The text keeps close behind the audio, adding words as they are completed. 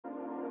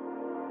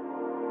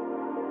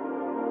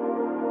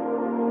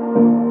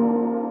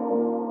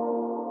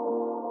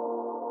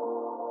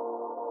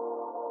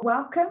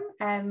Welcome.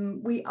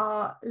 We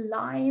are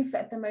live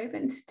at the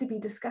moment to be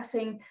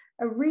discussing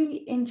a really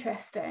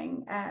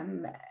interesting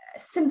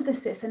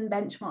synthesis and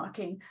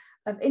benchmarking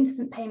of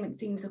instant payment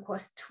schemes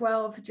across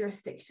 12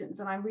 jurisdictions.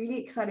 And I'm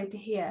really excited to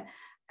hear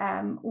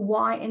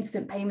why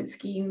instant payment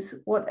schemes,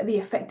 what are the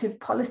effective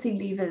policy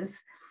levers,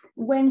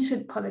 when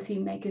should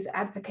policymakers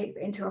advocate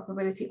for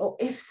interoperability, or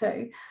if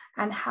so,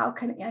 and how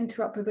can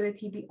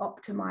interoperability be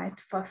optimized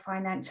for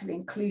financial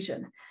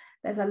inclusion?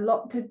 There's a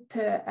lot to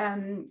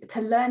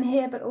learn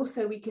here, but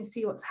also we can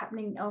see what's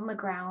happening on the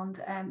ground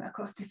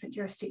across different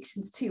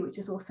jurisdictions too, which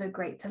is also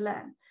great to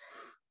learn.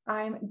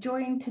 I'm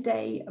joined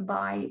today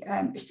by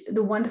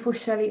the wonderful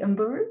Shirley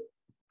Mburu.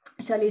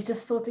 Shirley is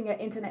just sorting her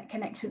internet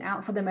connection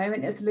out for the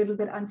moment. It's a little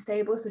bit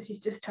unstable, so she's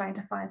just trying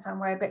to find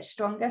somewhere a bit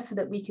stronger so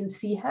that we can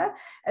see her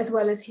as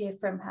well as hear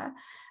from her.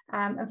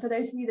 And for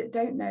those of you that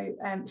don't know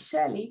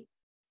Shirley,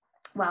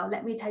 well,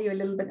 let me tell you a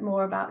little bit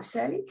more about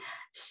Shirley.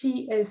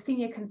 She is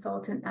senior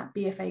consultant at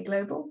BFA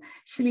Global.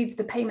 She leads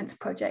the payments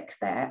projects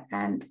there,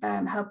 and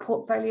her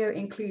portfolio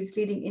includes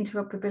leading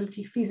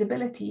interoperability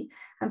feasibility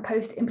and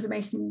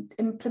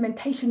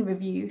post-implementation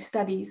review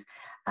studies.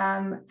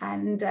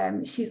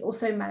 She's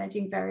also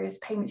managing various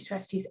payment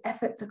strategies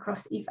efforts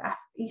across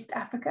East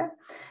Africa,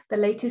 the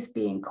latest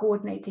being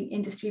coordinating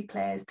industry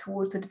players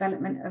towards the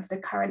development of the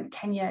current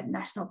Kenya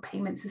National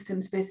Payment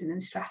Systems Vision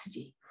and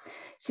Strategy.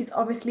 She's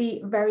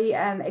obviously very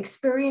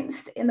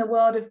experienced in the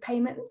world of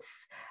payments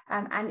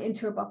and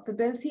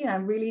interoperability, and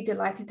I'm really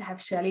delighted to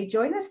have Shirley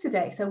join us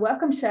today. So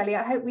welcome, Shirley.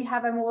 I hope we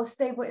have a more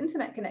stable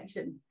internet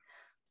connection.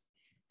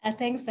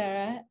 Thanks,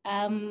 Sarah.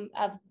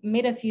 I've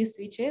made a few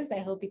switches. I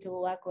hope it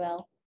will work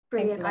well.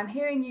 Brilliant. I'm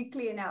hearing you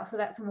clear now, so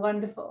that's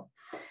wonderful.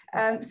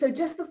 So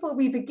just before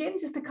we begin,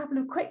 just a couple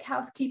of quick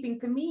housekeeping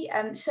for me.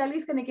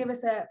 Shirley's going to give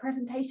us a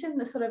presentation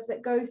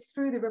that goes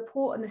through the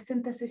report and the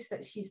synthesis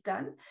that she's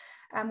done.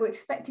 We're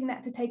expecting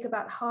that to take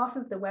about half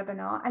of the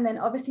webinar, and then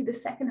obviously the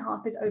second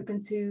half is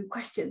open to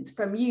questions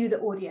from you, the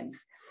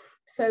audience.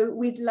 So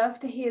we'd love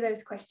to hear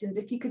those questions.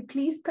 If you could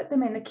please put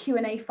them in the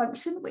Q&A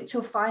function, which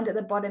you'll find at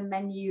the bottom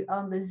menu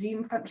on the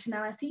Zoom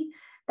functionality.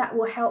 That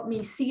will help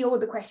me see all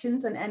the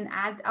questions and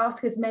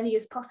ask as many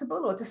as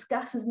possible or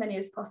discuss as many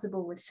as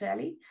possible with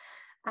Shirley.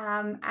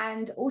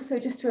 And also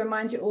just to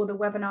remind you all, the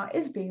webinar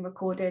is being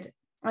recorded,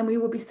 and we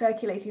will be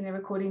circulating the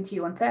recording to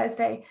you on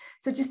Thursday.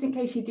 So just in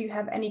case you do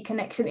have any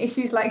connection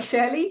issues like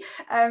Shirley,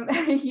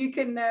 you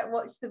can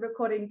watch the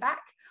recording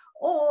back.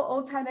 Or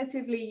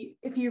alternatively,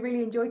 if you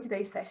really enjoyed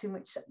today's session,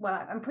 which,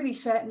 well, I'm pretty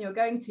certain you're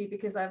going to,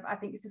 because I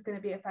think this is going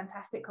to be a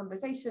fantastic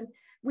conversation,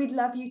 we'd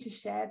love you to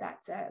share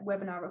that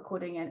webinar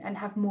recording and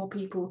have more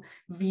people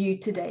view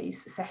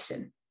today's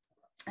session.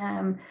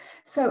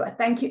 So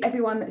thank you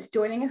everyone that's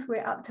joining us.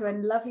 We're up to a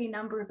lovely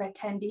number of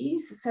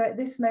attendees. So at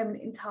this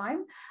moment in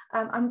time,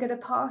 I'm going to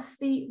pass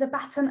the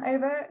baton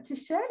over to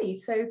Shirley.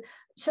 So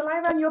shall I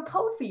run your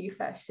poll for you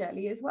first,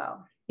 Shirley, as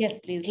well?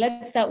 Yes, please.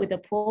 Let's start with the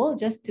poll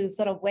just to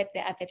sort of whet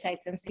their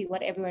appetites and see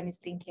what everyone is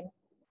thinking.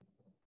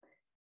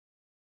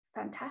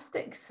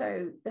 Fantastic.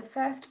 So the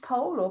first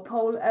poll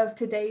of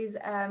today's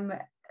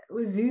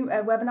Zoom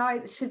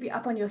webinar should be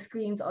up on your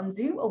screens on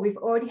Zoom, or we've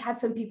already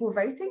had some people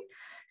voting.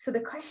 So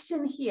the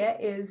question here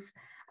is,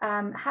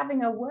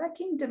 having a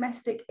working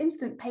domestic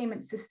instant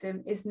payment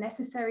system is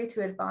necessary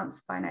to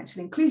advance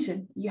financial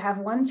inclusion. You have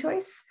one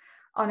choice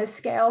on a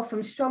scale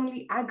from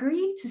strongly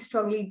agree to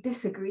strongly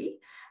disagree.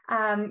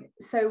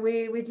 So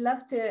we'd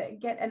love to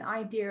get an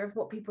idea of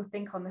what people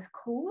think on this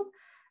call.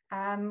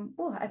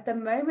 Well, at the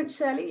moment,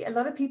 Shirley, a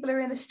lot of people are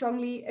in the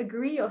strongly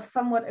agree or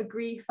somewhat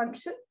agree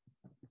function.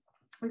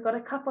 We've got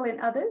a couple in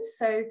others,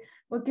 so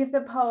we'll give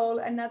the poll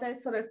another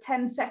sort of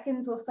 10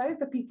 seconds or so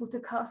for people to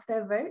cast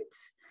their vote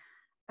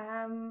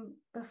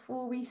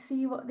before we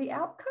see what the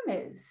outcome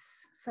is.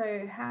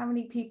 So how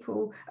many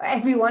people?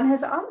 Everyone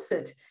has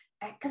answered.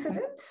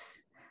 Excellent.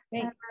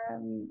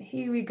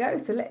 Here we go.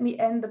 So let me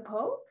end the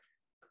poll.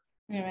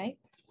 All right.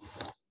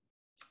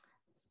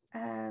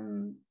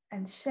 And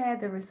share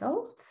the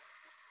results.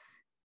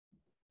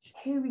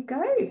 Here we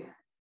go.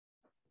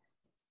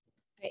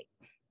 Great.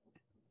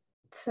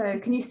 So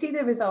can you see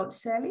the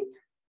results, Shirley?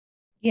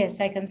 Yes,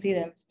 I can see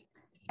them.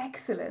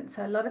 Excellent.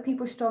 So a lot of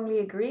people strongly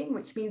agreeing,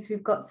 which means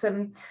we've got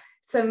some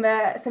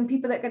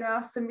people that are going to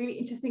ask some really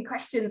interesting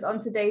questions on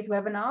today's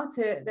webinar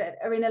that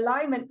are in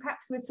alignment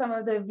perhaps with some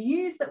of the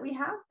views that we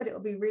have, but it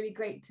will be really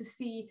great to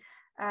see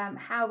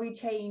how we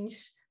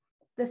change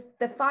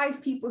the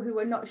 5 people who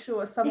are not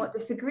sure, somewhat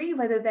disagree,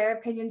 whether their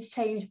opinions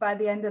change by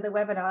the end of the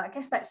webinar. I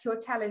guess that's your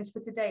challenge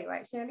for today,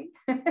 right, Shirley?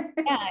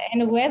 Yeah,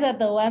 and whether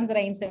the ones that are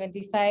in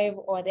 75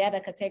 or the other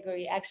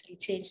category actually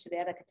change to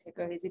the other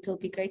categories, it will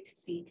be great to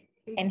see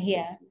and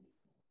hear.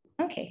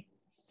 Okay,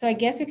 so I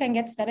guess we can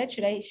get started.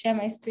 Should I share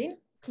my screen?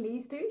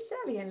 Please do,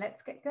 Shirley, and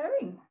let's get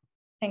going.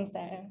 Thanks,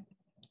 Sarah.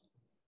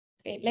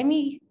 Great, let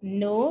me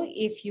know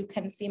if you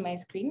can see my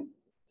screen.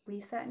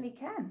 We certainly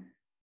can.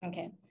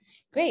 Okay,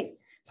 great.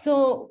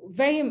 So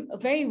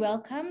very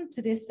welcome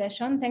to this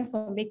session. Thanks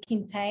for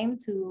making time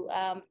to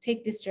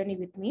take this journey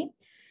with me.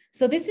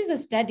 So this is a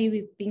study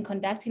we've been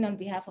conducting on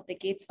behalf of the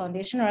Gates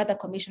Foundation, or rather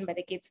commissioned by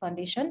the Gates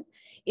Foundation.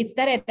 It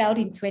started out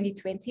in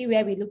 2020,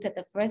 where we looked at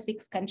the first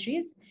 6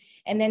 countries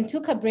and then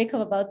took a break of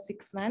about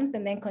 6 months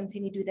and then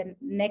continued with the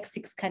next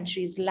 6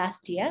 countries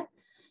last year.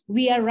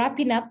 We are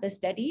wrapping up the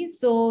study.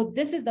 So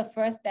this is the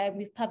first time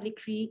we've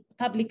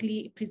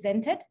publicly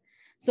presented.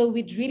 So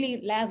we'd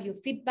really love your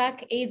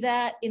feedback,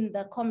 either in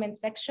the comment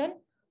section,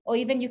 or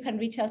even you can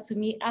reach out to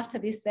me after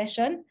this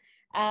session.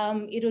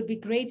 It would be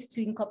great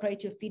to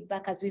incorporate your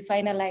feedback as we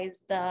finalize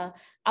the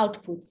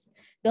outputs.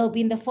 They'll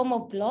be in the form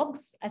of blogs,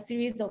 a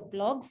series of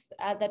blogs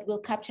that will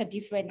capture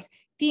different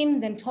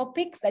themes and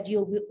topics that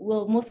you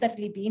will most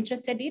certainly be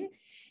interested in.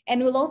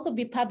 And we'll also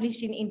be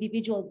publishing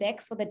individual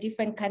decks for the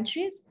different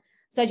countries,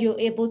 so you're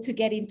able to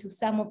get into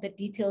some of the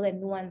detail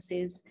and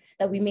nuances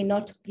that we may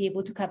not be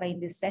able to cover in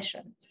this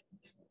session.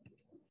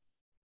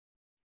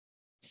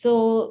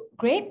 So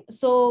great.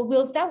 So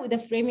we'll start with the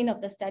framing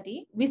of the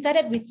study. We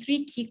started with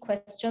 3 key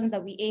questions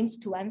that we aimed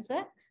to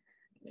answer.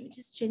 Let me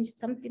just change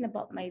something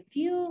about my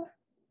view.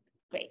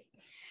 Great.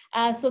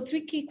 So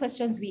 3 key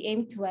questions we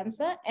aimed to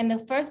answer. And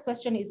the first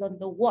question is on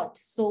the what.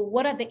 So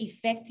what are the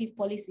effective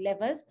policy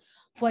levers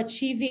for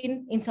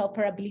achieving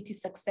interoperability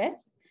success?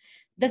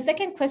 The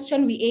second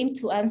question we aimed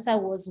to answer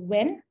was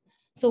when.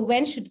 So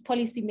when should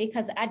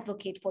policymakers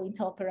advocate for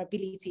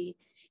interoperability?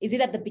 Is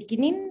it at the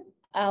beginning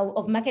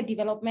of market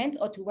development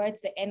or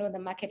towards the end when the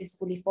market is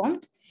fully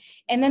formed?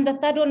 And then the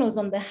third one was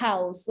on the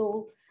how.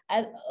 So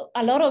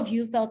a lot of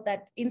you felt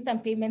that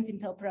instant payments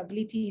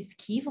interoperability is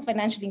key for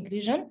financial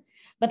inclusion,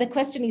 but the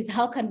question is,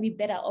 how can we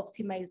better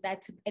optimize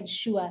that to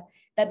ensure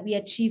that we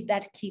achieve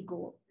that key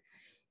goal?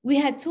 We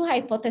had 2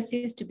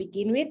 hypotheses to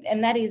begin with,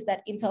 and that is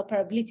that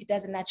interoperability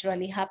doesn't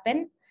naturally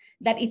happen,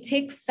 that it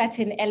takes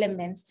certain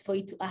elements for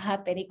it to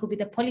happen. It could be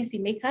the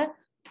policymaker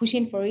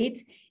pushing for it.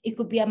 It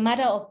could be a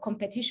matter of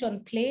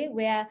competition play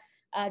where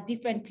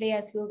different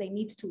players feel they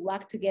need to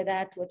work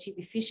together to achieve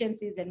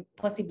efficiencies and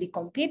possibly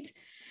compete.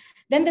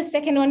 Then the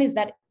second one is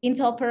that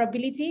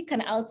interoperability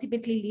can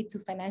ultimately lead to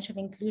financial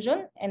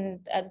inclusion, and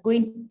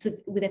going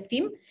with a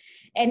theme,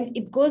 and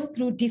it goes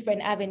through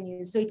different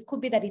avenues. So it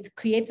could be that it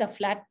creates a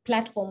flat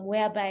platform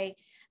whereby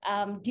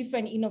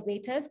different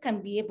innovators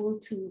can be able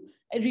to,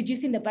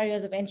 reducing the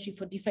barriers of entry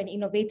for different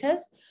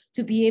innovators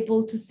to be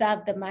able to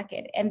serve the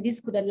market. And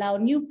this could allow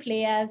new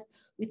players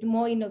with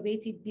more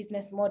innovative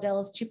business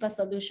models, cheaper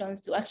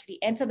solutions to actually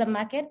enter the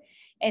market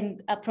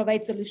and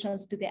provide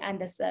solutions to the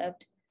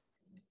underserved.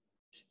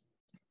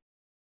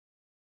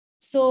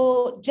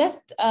 So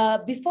just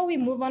before we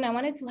move on, I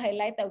wanted to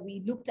highlight that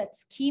we looked at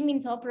scheme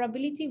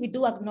interoperability. We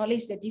do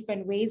acknowledge the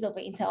different ways of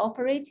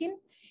interoperating.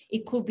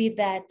 It could be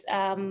that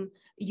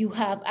you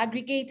have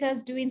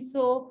aggregators doing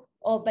so,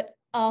 but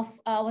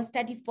our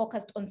study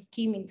focused on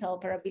scheme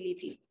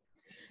interoperability.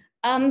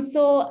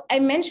 So I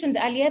mentioned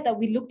earlier that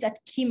we looked at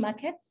key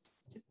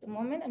markets. Just a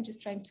moment, I'm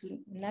just trying to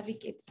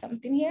navigate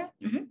something here.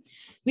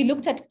 We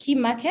looked at key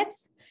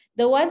markets.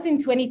 The ones in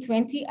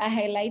 2020 are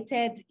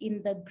highlighted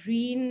in the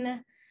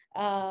green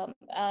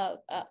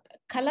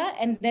color,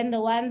 and then the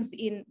ones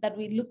that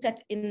we looked at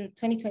in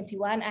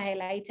 2021 are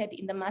highlighted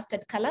in the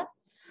mustard color.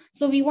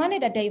 So we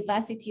wanted a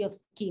diversity of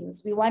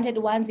schemes. We wanted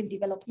ones in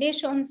developed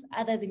nations,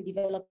 others in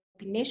developing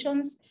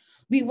nations.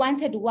 We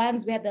wanted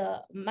ones where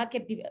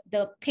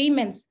the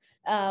payments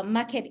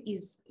market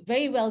is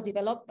very well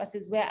developed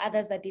versus where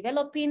others are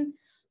developing.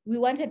 We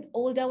wanted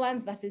older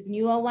ones versus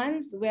newer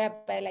ones,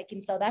 whereby like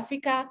in South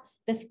Africa,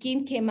 the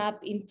scheme came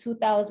up in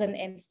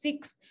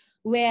 2006,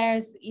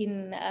 whereas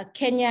in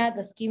Kenya,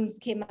 the schemes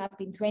came up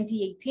in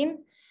 2018.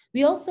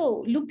 We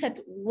also looked at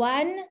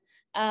one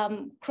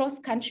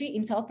cross-country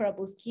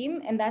interoperable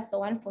scheme, and that's the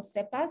one for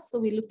SEPA. So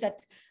we looked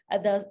at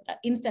the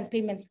instant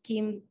payment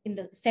scheme in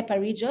the SEPA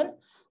region,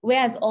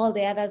 whereas all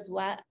the others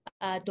were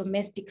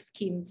domestic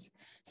schemes.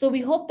 So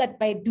we hope that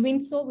by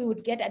doing so, we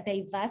would get a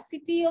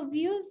diversity of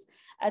views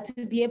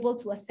to be able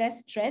to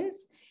assess trends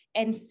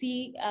and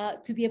see,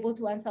 to be able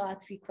to answer our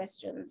 3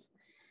 questions.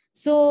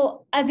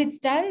 So as it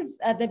stands,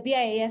 the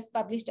BIAS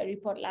published a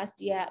report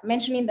last year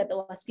mentioning that there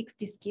were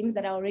 60 schemes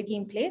that are already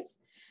in place.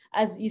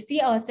 As you see,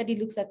 our study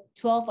looks at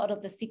 12 out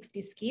of the 60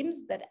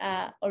 schemes that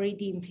are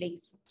already in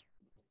place.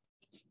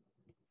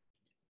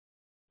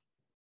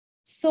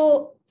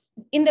 So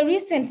in the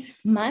recent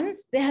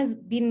months, there has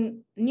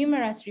been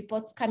numerous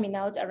reports coming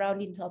out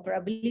around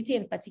interoperability,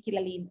 and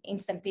particularly in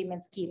instant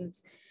payment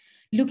schemes,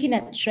 looking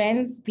at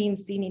trends being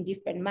seen in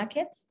different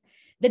markets.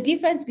 The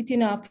difference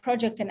between our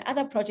project and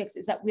other projects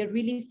is that we're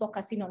really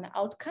focusing on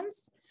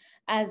outcomes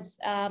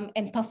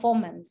and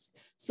performance.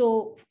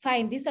 So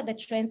fine, these are the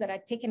trends that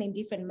are taken in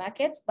different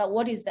markets, but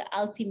what is the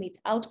ultimate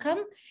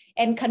outcome?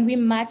 And can we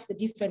match the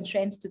different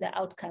trends to the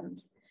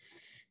outcomes?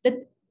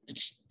 The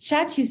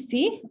chart you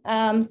see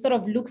sort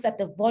of looks at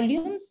the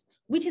volumes,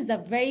 which is a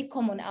very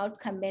common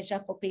outcome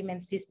measure for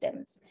payment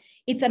systems.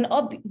 It's an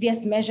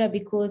obvious measure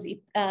because it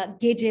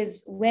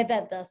gauges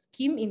whether the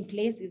scheme in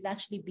place is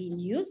actually being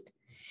used.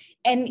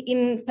 And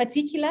in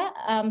particular,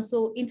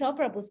 so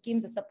interoperable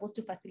schemes are supposed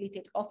to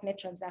facilitate off-net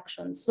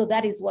transactions. So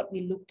that is what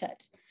we looked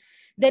at.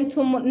 Then to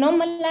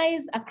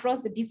normalize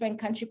across the different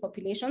country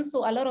populations.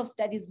 So a lot of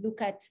studies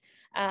look at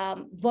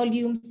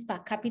volumes per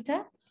capita.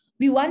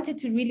 We wanted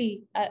to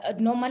really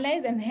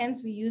normalize, and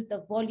hence we use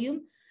the volume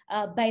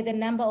by the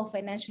number of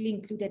financially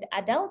included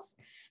adults,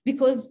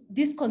 because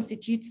this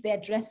constitutes the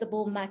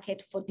addressable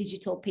market for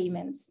digital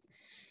payments.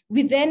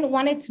 We then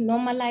wanted to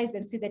normalize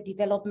and see the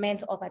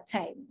development over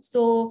time.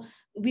 So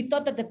we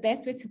thought that the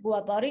best way to go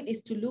about it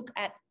is to look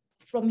at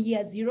from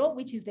year 0,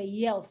 which is the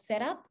year of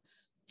setup,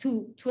 to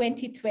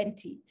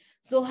 2020.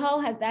 So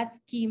how has that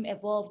scheme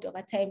evolved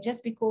over time?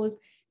 Just because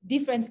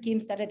different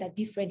schemes started at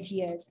different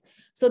years.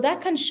 So that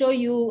can show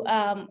you,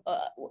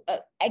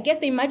 I guess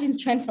the emerging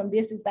trend from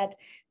this is that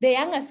the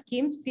younger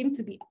schemes seem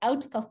to be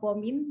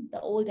outperforming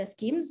the older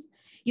schemes.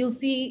 You'll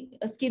see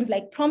schemes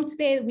like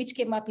PromptPay, which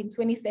came up in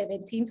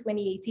 2017,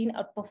 2018,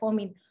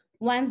 outperforming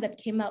ones that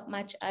came out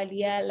much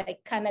earlier, like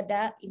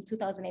Canada in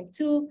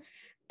 2002,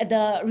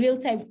 the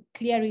real-time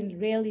clearing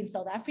rail in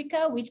South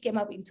Africa, which came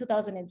up in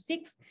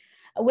 2006,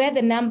 where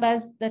the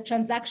numbers, the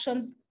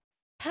transactions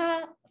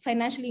per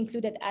financially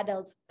included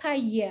adults per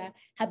year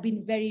have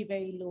been very,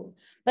 very low.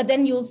 But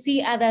then you'll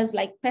see others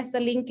like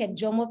PesaLink and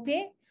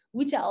JomoPay,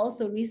 which are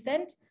also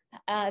recent,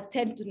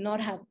 tend to not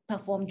have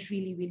performed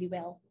really, really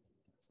well.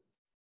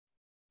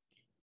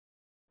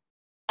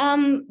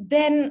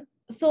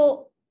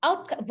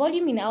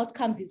 Volume in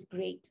outcomes is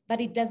great, but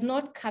it does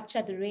not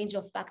capture the range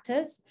of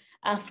factors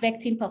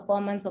affecting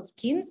performance of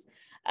schemes.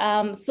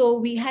 So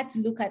we had to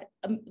look at,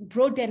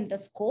 broaden the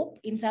scope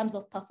in terms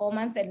of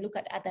performance and look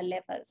at other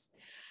levels.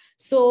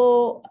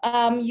 So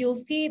you'll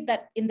see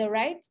that in the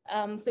right,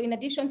 so in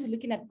addition to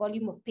looking at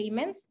volume of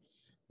payments,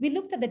 we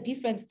looked at the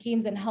different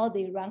schemes and how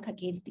they rank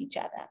against each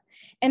other.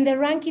 And the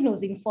ranking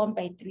was informed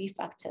by 3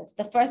 factors.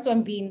 The first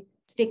one being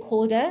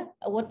stakeholder,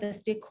 what the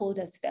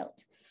stakeholders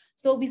felt.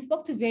 So we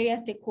spoke to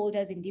various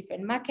stakeholders in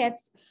different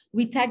markets.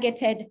 We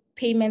targeted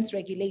payments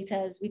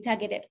regulators. We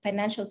targeted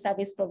financial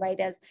service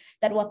providers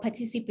that were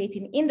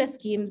participating in the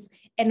schemes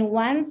and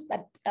ones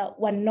that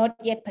were not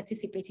yet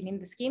participating in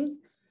the schemes.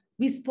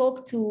 We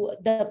spoke to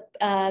the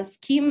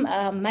scheme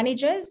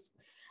managers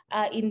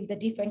in the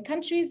different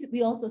countries.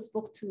 We also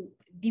spoke to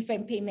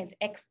different payment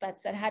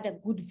experts that had a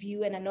good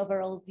view and an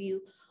overall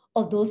view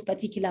of those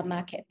particular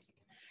markets.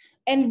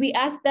 And we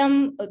asked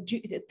them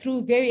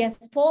through various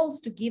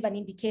polls to give an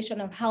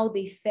indication of how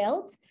they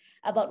felt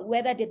about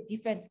whether the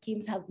different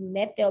schemes have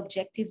met the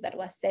objectives that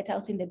were set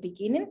out in the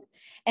beginning.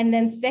 And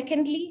then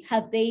secondly,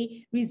 have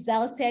they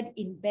resulted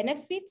in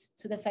benefits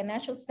to the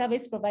financial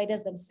service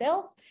providers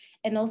themselves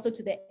and also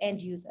to the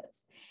end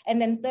users?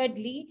 And then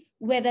thirdly,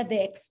 whether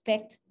they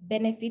expect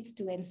benefits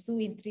to ensue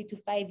in 3 to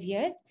 5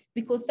 years,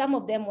 because some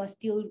of them were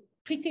still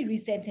pretty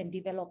recent and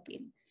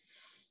developing.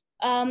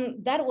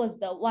 That was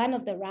one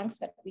of the ranks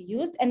that we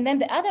used. And then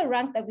the other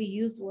rank that we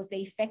used was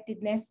the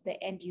effectiveness to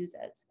the end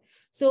users.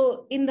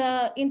 So in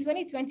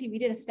 2020, we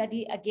did a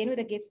study again with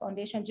the Gates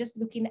Foundation, just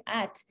looking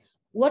at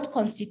what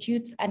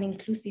constitutes an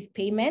inclusive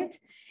payment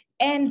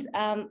and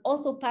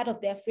also part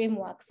of their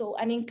framework. So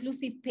an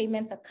inclusive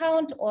payments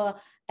account or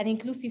an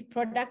inclusive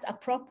product, a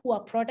poor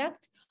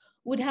product,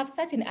 would have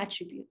certain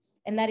attributes,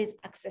 and that is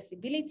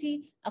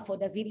accessibility,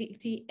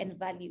 affordability, and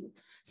value.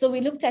 So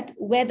we looked at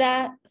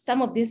whether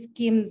some of these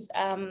schemes,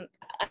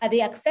 are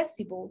they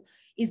accessible?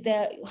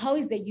 How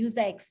is the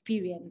user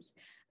experience?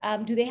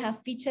 Do they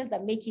have features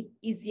that make it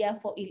easier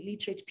for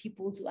illiterate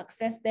people to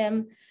access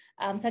them,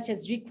 such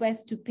as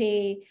request to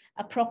pay,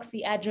 a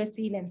proxy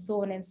addressing, and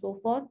so on and so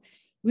forth.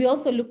 We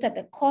also looked at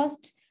the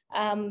cost.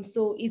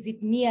 So is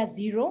it near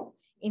zero?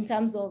 In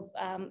terms of,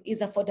 is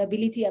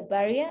affordability a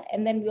barrier?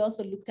 And then we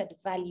also looked at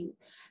value.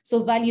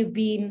 So value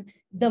being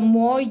the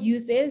more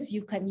users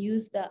you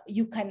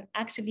can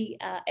actually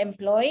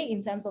employ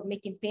in terms of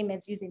making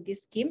payments using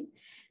this scheme,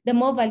 the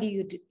more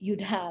value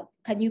you'd have.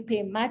 Can you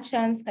pay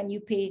merchants? Can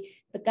you pay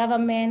the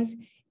government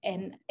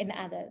and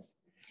others?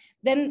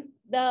 Then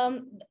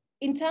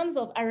in terms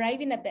of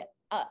arriving at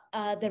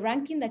the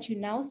ranking that you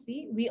now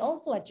see, we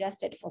also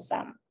adjusted for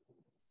some.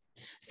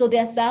 So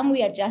there are some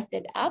we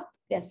adjusted up,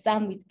 there's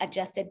some we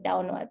adjusted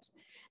downwards.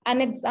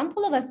 An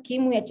example of a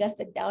scheme we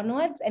adjusted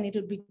downwards, and it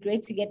would be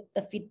great to get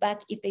the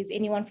feedback if there's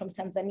anyone from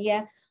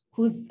Tanzania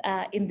who's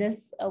in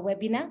this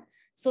webinar.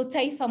 So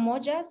Taifa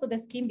Moja, so the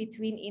scheme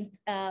between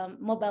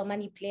mobile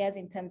money players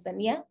in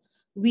Tanzania,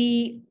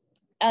 we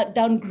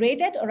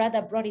downgraded, or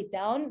rather brought it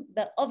down.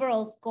 The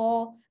overall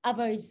score,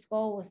 average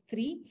score was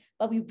 3,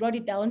 but we brought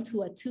it down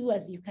to a 2,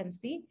 as you can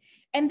see.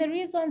 And the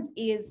reasons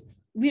is,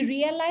 we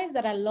realized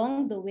that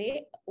along the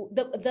way,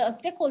 the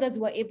stakeholders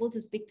we were able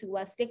to speak to were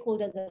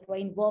stakeholders that were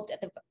involved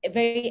at the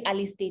very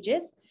early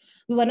stages.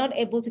 We were not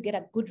able to get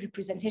a good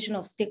representation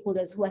of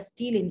stakeholders who are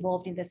still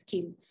involved in the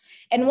scheme.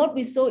 And what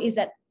we saw is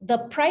that the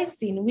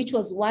pricing, which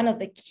was one of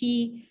the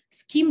key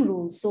scheme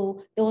rules,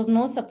 so there was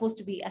not supposed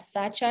to be a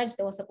surcharge,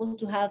 they were supposed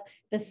to have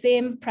the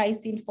same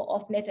pricing for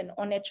off-net and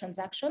on-net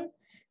transaction.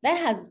 That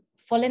has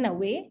fallen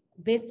away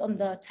based on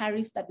the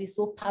tariffs that we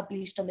saw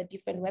published on the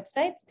different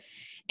websites.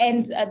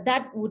 And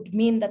that would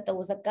mean that there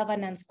was a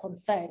governance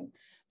concern.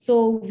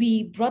 So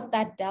we brought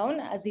that down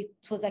as it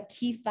was a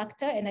key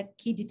factor and a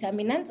key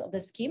determinant of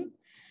the scheme.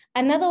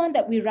 Another one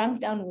that we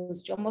ranked down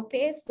was Jomo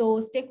Pay. So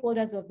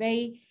stakeholders were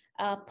very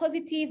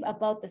positive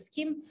about the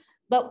scheme.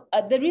 But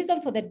the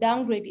reason for the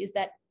downgrade is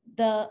that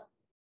the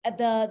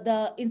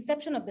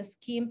inception of the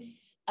scheme,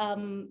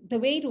 the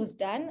way it was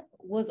done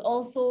was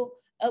also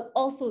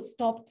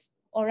stopped,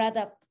 or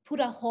rather put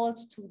a halt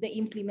to the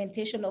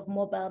implementation of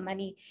mobile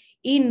money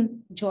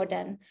in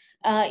Jordan.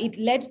 It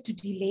led to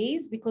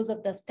delays because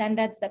of the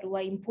standards that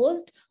were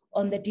imposed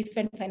on the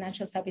different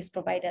financial service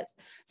providers.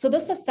 So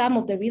those are some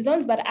of the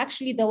reasons, but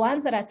actually the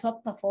ones that are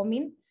top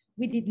performing,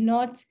 we did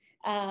not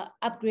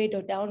upgrade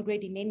or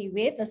downgrade in any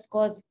way. The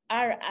scores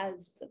are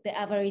as the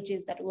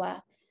averages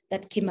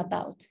that came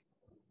about.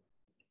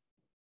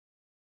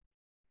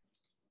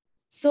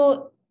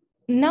 So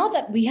now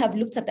that we have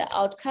looked at the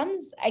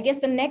outcomes, I guess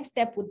the next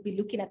step would be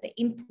looking at the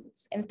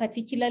inputs, and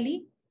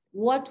particularly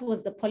what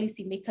was the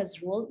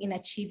policymakers' role in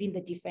achieving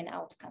the different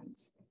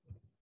outcomes.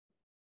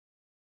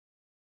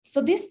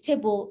 So this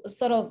table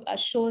sort of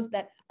shows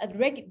that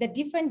the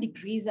different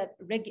degrees that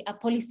a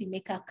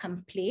policymaker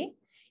can play,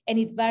 and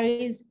it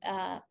varies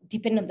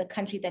depending on the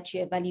country that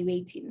you're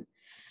evaluating.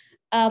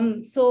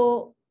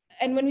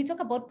 And when we talk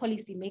about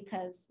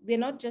policymakers, we're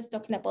not just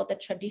talking about the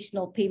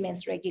traditional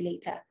payments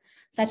regulator,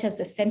 such as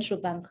the central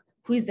bank,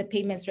 who is the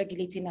payments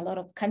regulator in a lot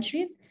of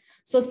countries.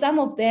 So some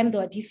of them,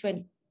 there are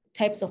different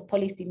types of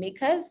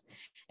policymakers.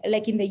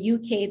 Like in the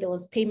UK, there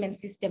was payment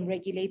system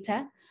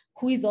regulator,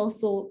 who is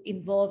also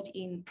involved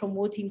in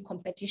promoting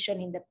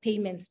competition in the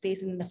payment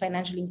space, in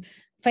the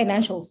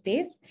financial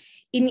space.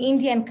 In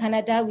India and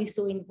Canada, we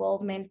saw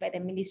involvement by the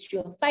Ministry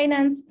of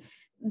Finance.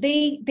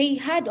 They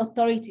had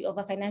authority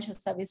over financial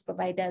service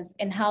providers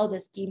and how the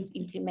schemes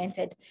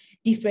implemented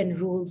different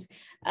rules,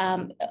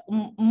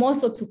 more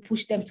so to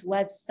push them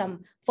towards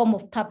some form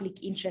of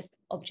public interest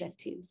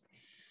objectives.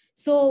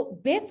 So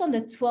based on the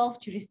 12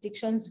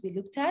 jurisdictions we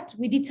looked at,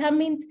 we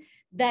determined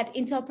that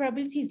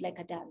interoperability is like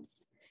a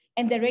dance,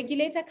 and the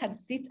regulator can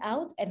sit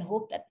out and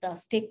hope that the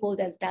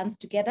stakeholders dance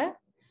together,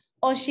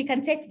 or she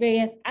can take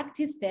various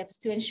active steps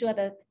to ensure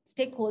that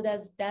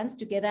stakeholders dance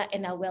together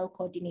and are well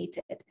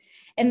coordinated.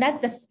 And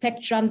that's the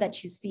spectrum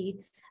that you see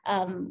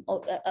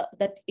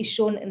that is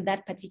shown in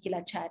that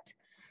particular chart.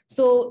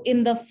 So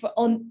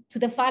to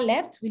the far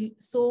left, we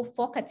saw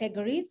 4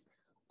 categories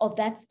of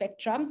that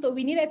spectrum. So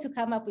we needed to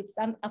come up with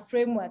a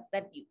framework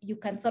that you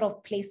can sort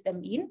of place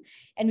them in.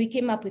 And we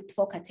came up with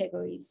 4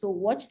 categories. So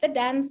watch the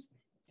dance,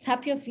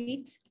 tap your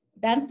feet,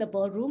 dance the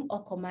ballroom,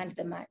 or command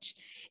the match.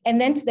 And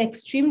then to the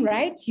extreme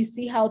right, you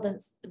see how the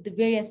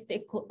various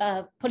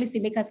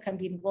policymakers can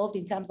be involved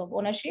in terms of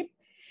ownership,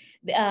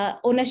 the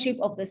ownership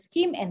of the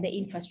scheme and the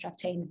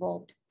infrastructure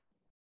involved.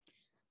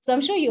 So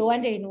I'm sure you're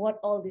wondering what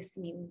all this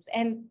means.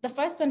 And the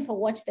first one, for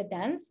watch the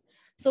dance.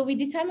 So we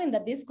determined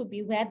that this could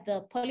be where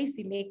the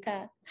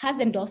policymaker has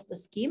endorsed the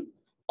scheme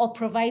or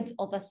provides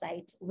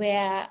oversight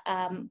where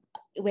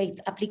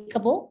it's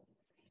applicable.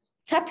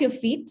 Tap your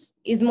feet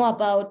is more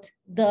about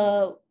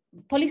the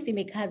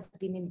policymaker has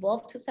been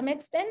involved to some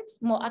extent,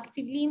 more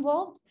actively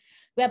involved,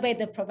 whereby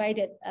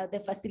they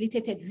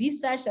facilitated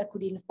research that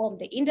could inform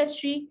the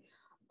industry,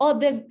 or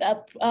they've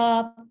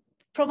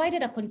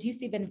provided a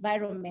conducive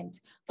environment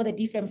for the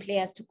different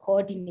players to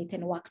coordinate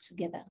and work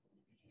together.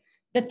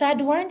 The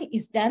third one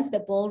is dance the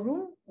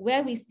ballroom,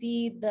 where we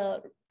see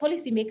the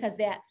policymakers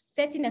there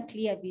setting a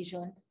clear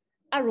vision,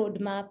 a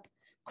roadmap,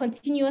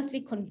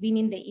 continuously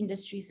convening the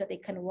industry so they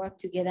can work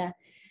together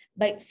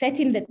by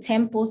setting the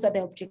tempo so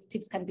the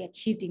objectives can be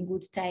achieved in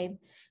good time,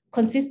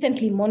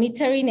 consistently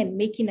monitoring and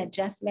making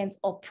adjustments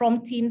or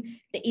prompting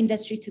the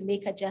industry to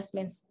make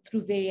adjustments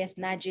through various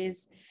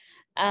nudges.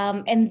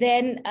 And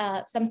then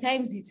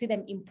sometimes you see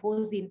them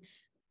imposing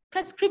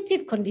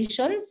prescriptive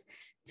conditions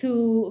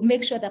to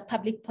make sure that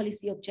public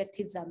policy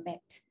objectives are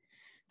met.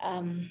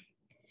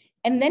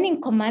 And then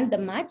in command the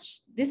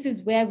match, this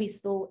is where we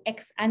saw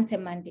ex-ante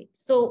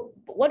mandates. So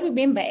what we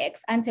mean by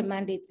ex-ante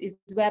mandates is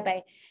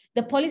whereby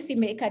the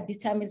policymaker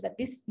determines that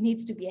this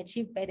needs to be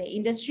achieved by the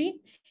industry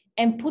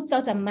and puts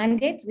out a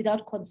mandate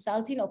without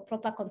consulting or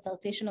proper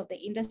consultation of the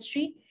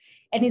industry,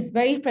 and is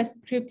very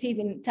prescriptive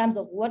in terms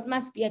of what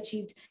must be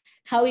achieved,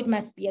 how it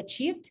must be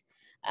achieved,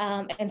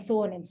 and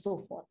so on and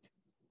so forth.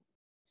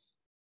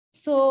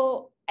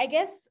 So I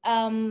guess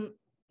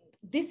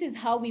this is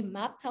how we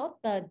mapped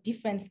out the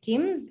different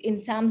schemes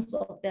in terms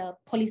of the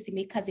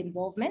policymakers'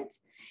 involvement.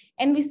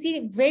 And we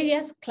see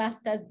various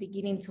clusters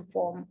beginning to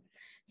form.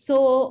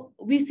 So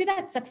we see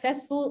that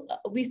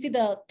we see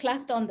the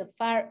cluster on the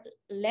far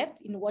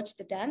left in Watch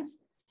the Dance.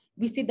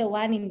 We see the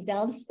one in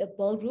Dance the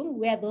Ballroom,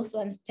 where those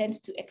ones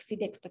tend to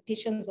exceed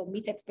expectations or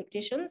meet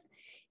expectations.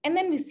 And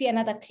then we see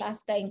another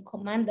cluster in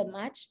Command the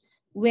Match,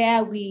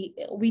 where we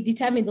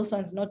determine those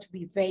ones not to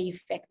be very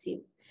effective.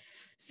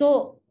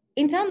 So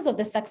in terms of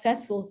the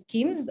successful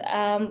schemes,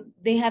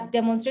 they have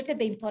demonstrated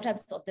the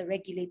importance of the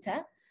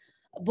regulator,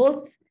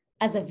 both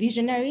as a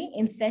visionary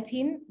in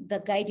setting the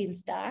guiding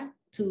star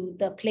to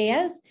the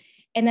players,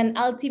 and an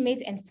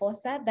ultimate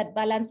enforcer that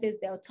balances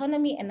the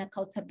autonomy and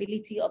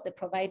accountability of the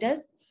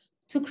providers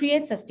to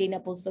create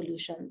sustainable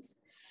solutions.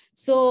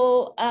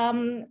 So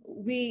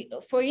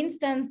for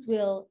instance,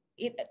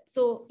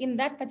 so in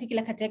that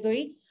particular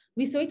category,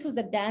 we saw it was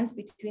a dance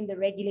between the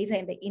regulator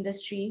and the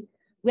industry,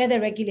 where the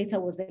regulator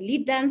was the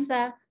lead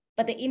dancer,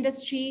 but the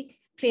industry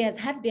players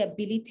had the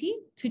ability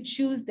to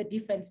choose the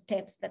different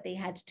steps that they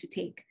had to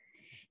take.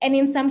 And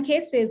in some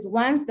cases,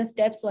 once the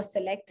steps were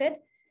selected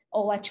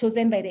or were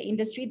chosen by the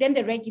industry, then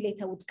the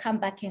regulator would come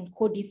back and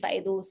codify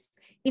those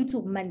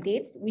into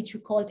mandates, which we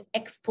called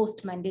ex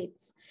post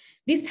mandates.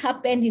 This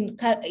happened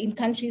in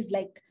countries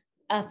like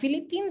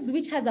Philippines,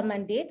 which has a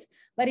mandate,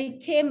 but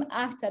it came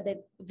after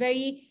the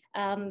very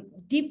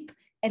deep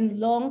and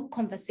long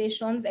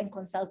conversations and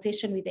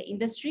consultation with the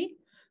industry.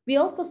 We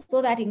also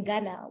saw that in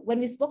Ghana. When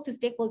we spoke to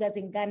stakeholders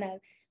in Ghana,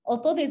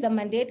 although there's a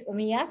mandate, when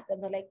we asked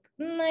them, they're like,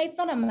 no, it's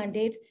not a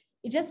mandate.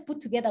 It just put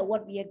together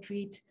what we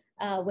agreed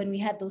when we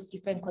had those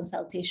different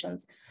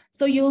consultations.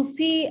 So you'll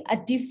see a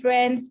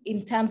difference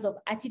in terms of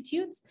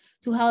attitudes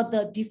to how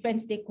the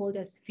different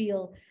stakeholders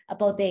feel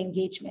about their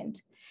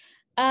engagement.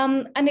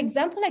 An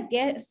example, I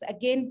guess,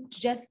 again, to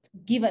just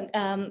give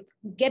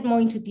get more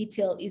into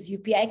detail is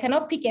UPI. I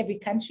cannot pick every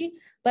country,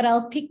 but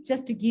I'll pick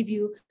just to give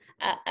you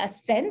a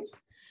sense.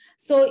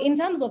 So in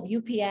terms of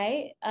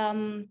UPI,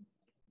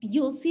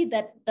 you'll see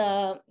that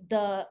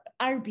the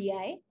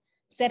RBI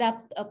set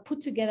up, put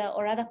together,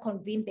 or rather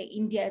convened the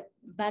India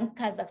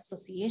Bankers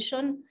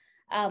Association,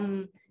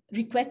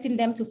 requesting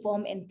them to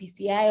form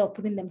NPCI or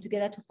putting them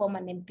together to form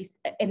an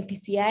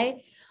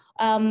NPCI.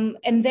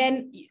 And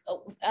then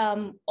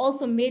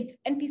also made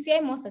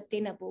NPCI more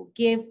sustainable,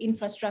 gave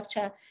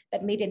infrastructure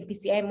that made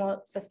NPCI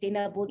more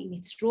sustainable in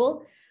its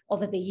role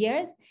over the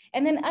years.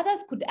 And then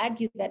others could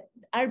argue that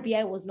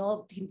RBI was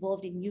not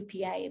involved in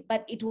UPI,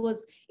 but it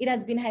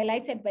has been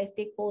highlighted by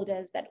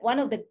stakeholders that one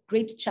of the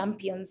great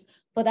champions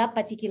for that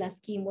particular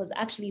scheme was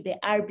actually the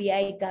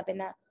RBI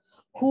governor,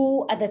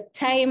 who at the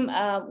time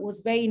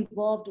was very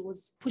involved,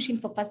 was pushing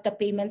for faster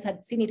payments,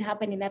 had seen it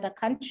happen in other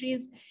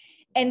countries.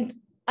 And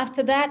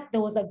after that,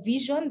 there was a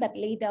vision that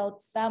laid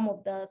out some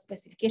of the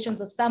specifications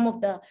or some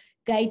of the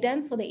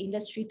guidance for the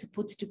industry to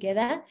put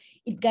together.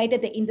 It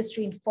guided the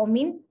industry in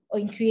forming or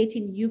in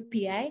creating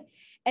UPI.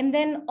 And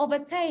then over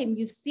time,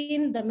 you've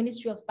seen the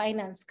Ministry of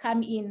Finance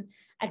come in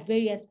at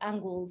various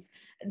angles.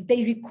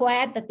 They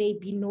required that there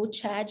be no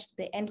charge to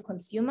the end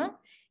consumer,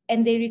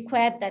 and they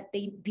required that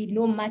there be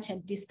no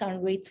merchant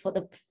discount rates for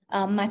the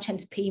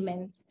merchant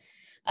payments.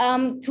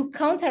 To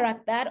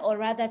counteract that, or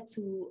rather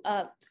to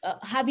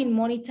having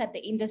monitored the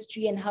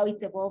industry and how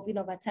it's evolving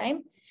over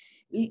time,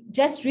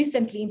 just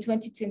recently in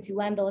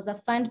 2021, there was a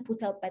fund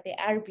put out by the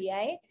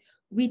RBI,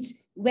 which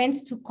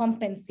went to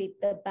compensate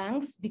the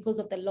banks because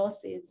of the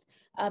losses,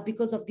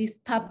 because of this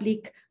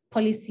public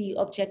policy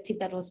objective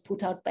that was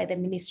put out by the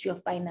Ministry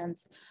of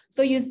Finance.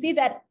 So you see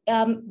that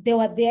they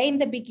were there in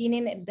the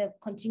beginning and they've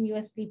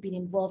continuously been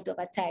involved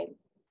over time.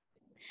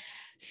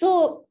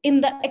 So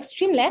in the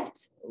extreme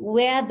left,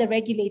 where the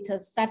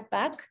regulators sat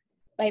back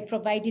by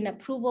providing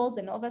approvals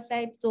and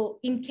oversight. So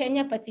in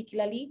Kenya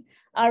particularly,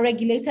 our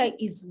regulator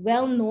is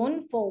well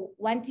known for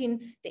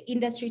wanting the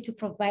industry to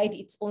provide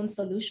its own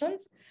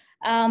solutions.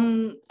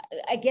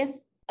 I guess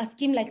a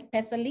scheme like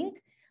PesaLink,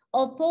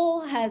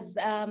 although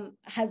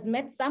has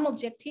met some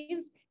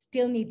objectives,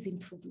 still needs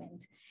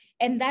improvement.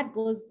 And that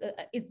goes,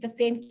 it's the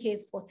same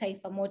case for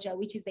Taifa Moja,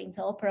 which is the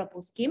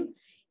interoperable scheme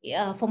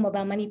for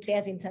mobile money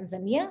players in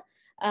Tanzania.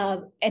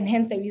 And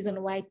hence the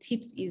reason why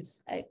TIPS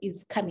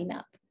is coming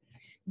up.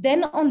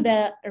 Then on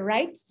the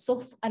right,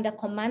 so under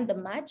Command the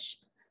Match.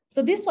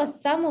 So this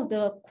was some of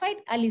the quite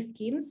early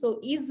schemes.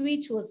 So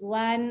EaseWitch was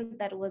one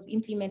that was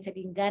implemented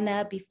in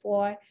Ghana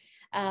before.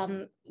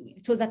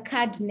 It was a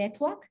card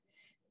network.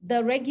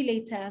 The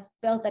regulator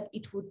felt that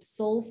it would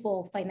solve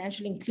for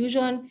financial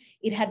inclusion.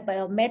 It had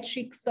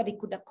biometrics so that it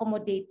could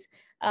accommodate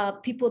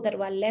people that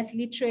were less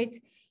literate.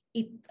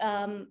 It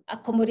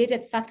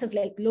accommodated factors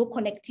like low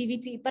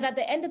connectivity, but at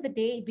the end of the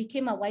day, it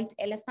became a white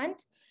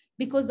elephant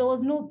because there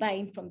was no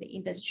buy-in from the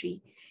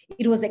industry.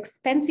 It was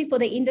expensive for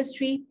the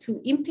industry to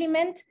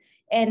implement,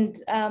 and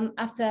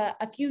after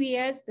a few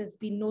years, there's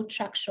been no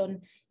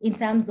traction in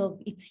terms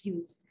of its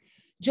use.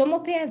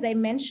 JomoPay, as I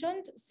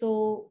mentioned,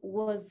 so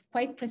was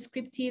quite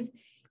prescriptive.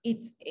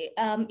 It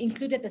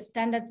included the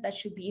standards that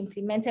should be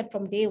implemented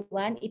from day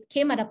one. It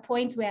came at a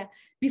point where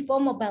before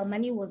mobile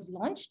money was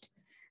launched,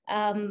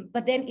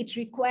 but then it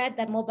required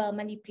that mobile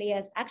money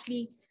players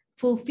actually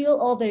fulfill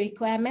all the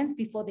requirements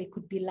before they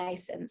could be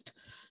licensed.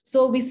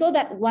 So we saw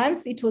that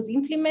once it was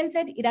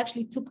implemented, it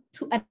actually took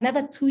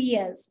another 2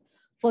 years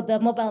for the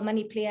mobile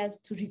money players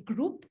to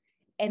regroup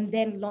and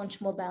then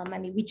launch mobile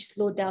money, which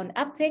slowed down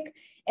uptake.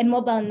 And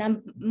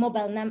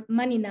mobile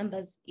money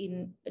numbers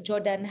in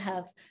Jordan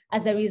have,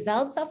 as a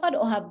result, suffered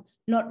or have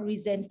not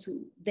risen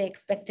to the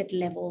expected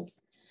levels.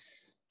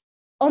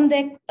 On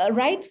the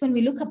right, when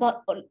we look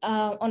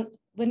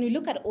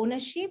at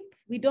ownership,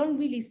 we don't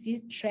really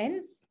see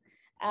trends.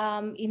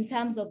 in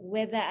terms of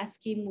whether a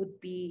scheme would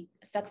be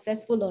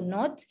successful or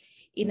not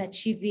in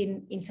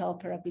achieving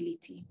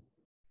interoperability.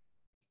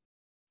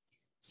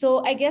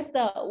 So I guess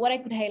what I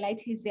could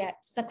highlight is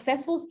that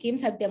successful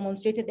schemes have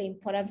demonstrated the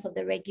importance of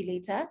the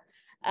regulator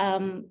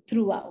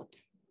throughout.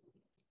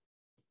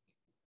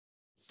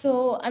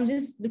 So I'm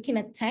just looking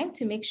at time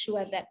to make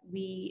sure that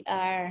we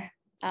are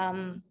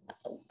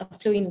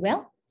flowing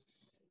well.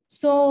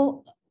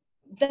 So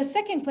the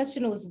second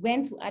question was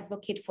when to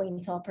advocate for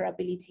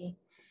interoperability.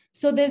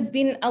 So there's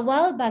been a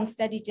World Bank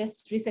study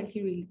just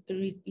recently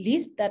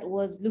released that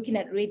was looking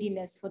at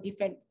readiness for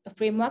different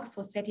frameworks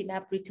for setting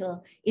up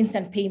retail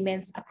instant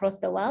payments across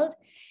the world.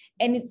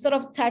 And it sort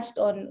of touched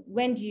on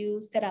when do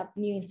you set up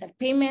new instant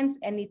payments,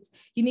 and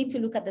you need to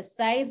look at the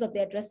size of the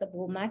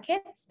addressable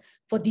markets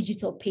for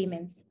digital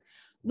payments.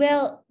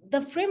 Well,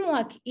 the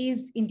framework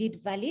is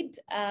indeed valid,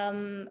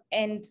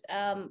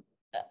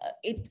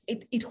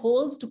 it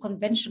holds to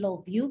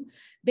conventional view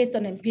based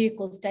on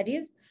empirical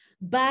studies,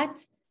 but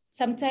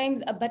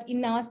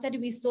in our study,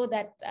 we saw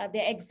that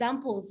there are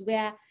examples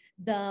where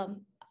the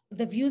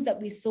views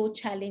that we saw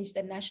challenge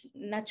the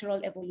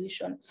natural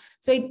evolution.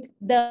 So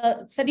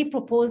the study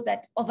proposed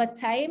that over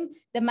time,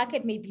 the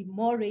market may be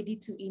more ready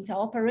to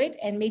interoperate,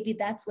 and maybe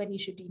that's when you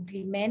should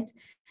implement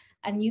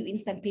a new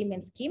instant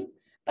payment scheme.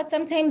 But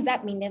sometimes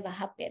that may never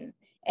happen,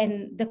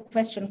 and the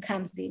question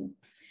comes in.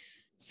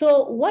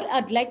 So what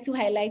I'd like to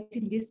highlight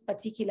in this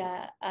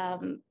particular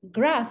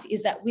graph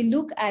is that we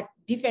look at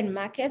different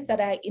markets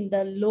that are in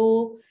the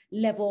low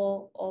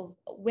level of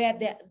where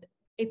the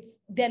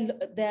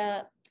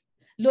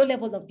low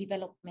level of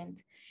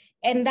development.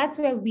 And that's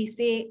where we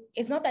say,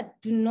 it's not that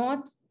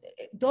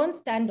don't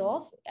stand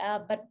off,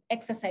 but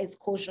exercise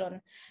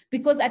caution.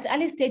 Because at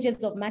early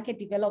stages of market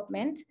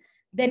development,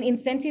 then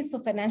incentives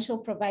for financial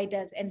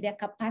providers and their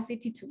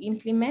capacity to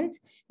implement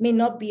may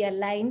not be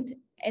aligned,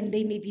 and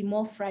they may be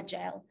more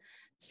fragile.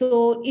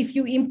 So if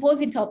you impose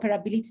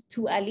interoperability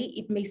too early,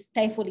 it may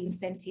stifle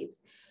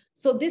incentives.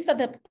 So this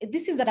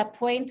is at a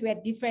point where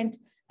different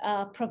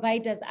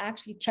providers are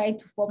actually trying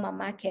to form a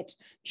market,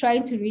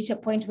 trying to reach a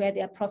point where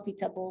they are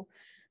profitable.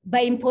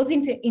 By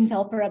imposing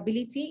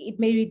interoperability, it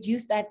may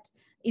reduce that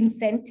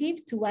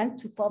incentive to want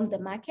to form the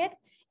market,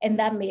 and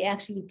that may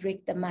actually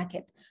break the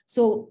market.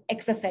 So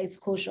exercise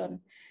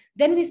caution.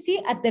 Then we see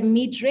at the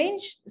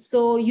mid-range,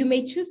 so you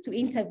may choose to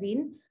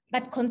intervene,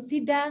 but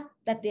consider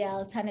that there are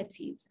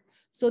alternatives.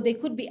 So they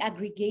could be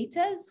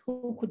aggregators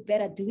who could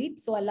better do it.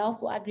 So allow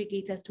for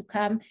aggregators to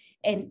come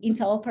and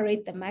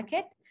interoperate the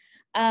market.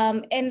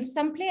 And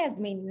some players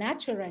may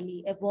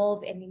naturally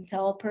evolve and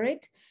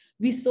interoperate.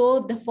 We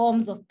saw the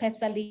forms of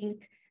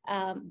PesaLink,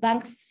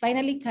 banks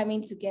finally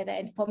coming together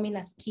and forming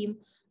a scheme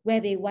where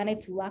they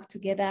wanted to work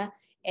together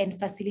and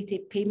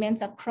facilitate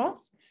payments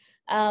across.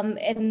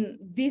 And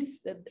this,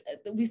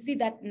 we see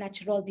that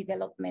natural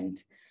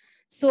development.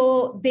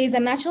 So there's a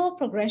natural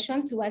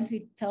progression to want to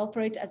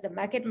interoperate as the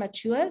market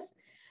matures.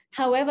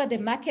 However, the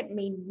market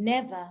may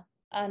never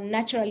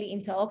naturally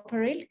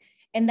interoperate.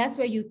 And that's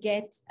where you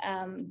get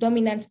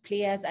dominant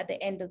players at the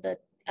end of the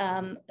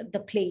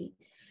play.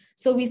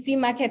 So we see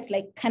markets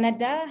like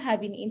Canada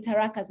having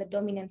Interac as a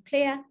dominant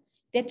player.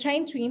 They're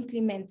trying to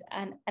implement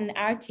an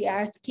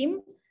RTR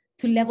scheme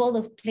to level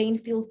the playing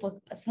field for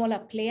smaller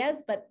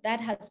players, but that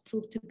has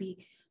proved to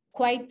be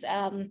quite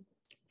a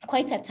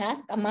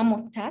task, a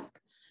mammoth task.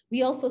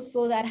 We also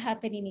saw that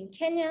happening in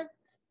Kenya,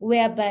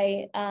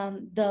 whereby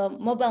the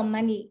mobile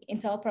money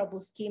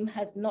interoperable scheme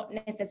has not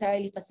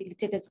necessarily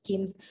facilitated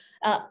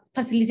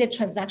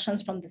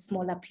transactions from the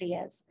smaller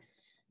players.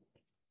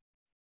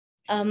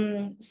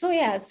 In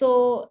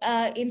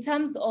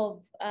terms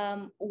of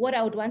what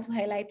I would want to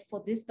highlight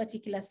for this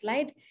particular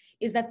slide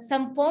is that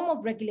some form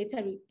of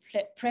regulatory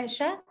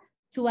pressure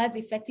towards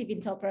effective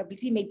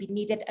interoperability may be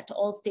needed at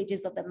all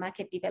stages of the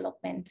market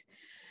development.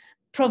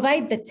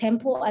 Provide the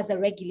tempo as a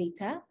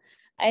regulator,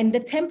 and the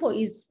tempo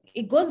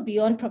it goes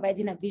beyond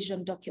providing a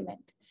vision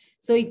document.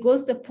 So it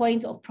goes to the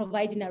point of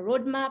providing a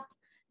roadmap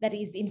that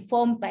is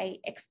informed by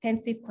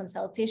extensive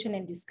consultation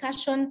and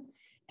discussion,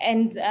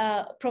 and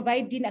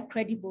providing a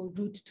credible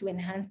route to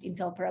enhanced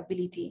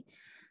interoperability.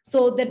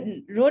 So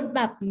the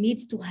roadmap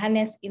needs to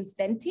harness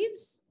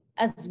incentives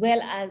as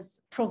well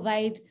as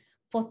provide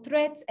for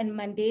threats and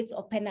mandates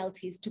or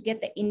penalties to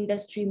get the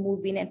industry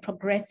moving and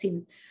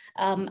progressing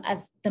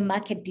as the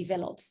market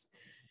develops.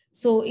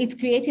 So it's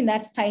creating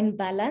that fine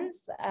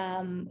balance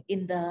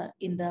in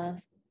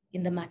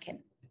the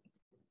market.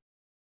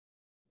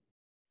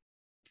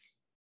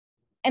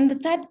 And the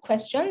third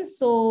question,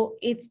 so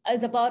it's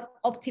about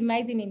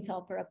optimizing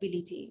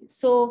interoperability.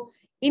 So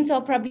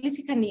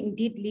interoperability can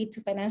indeed lead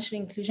to financial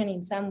inclusion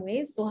in some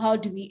ways. So how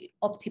do we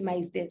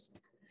optimize this?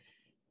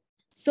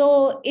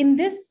 So in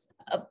this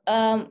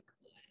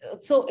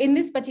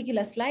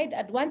particular slide,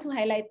 I'd want to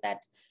highlight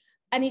that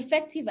an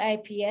effective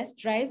IPS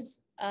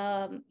drives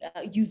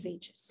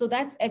usage. So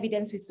that's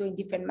evidence we saw in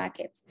different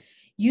markets.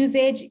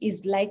 Usage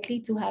is likely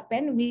to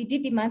happen. We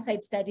did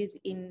demand-side studies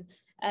in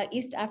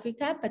East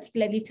Africa,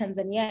 particularly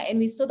Tanzania, and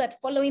we saw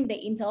that following the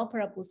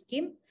interoperable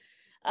scheme,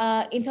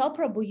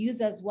 interoperable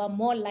users were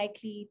more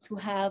likely to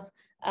have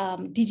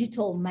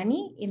digital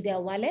money in their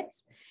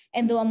wallets,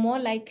 and they were more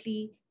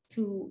likely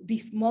to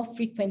be more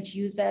frequent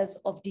users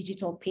of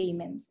digital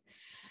payments.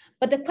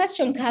 But the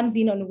question comes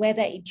in on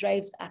whether it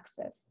drives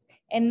access.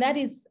 And that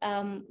is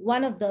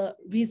one of the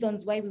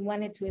reasons why we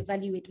wanted to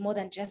evaluate more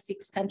than just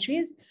 6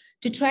 countries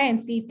to try and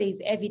see if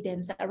there's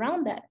evidence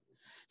around that.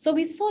 So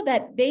we saw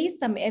that there is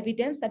some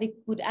evidence that it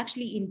could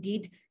actually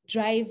indeed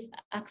drive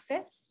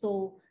access,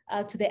 so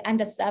to the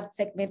underserved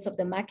segments of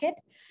the market.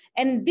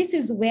 And this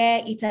is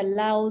where it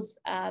allows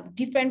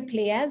different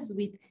players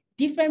with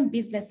different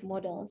business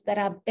models that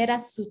are better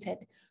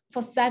suited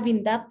for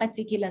serving that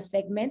particular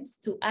segment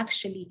to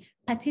actually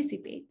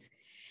participate.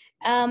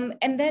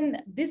 And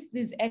then this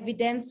is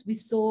evidence we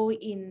saw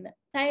in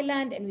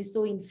Thailand and we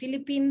saw in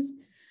Philippines,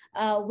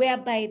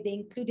 whereby they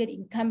included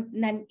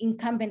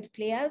non-incumbent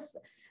players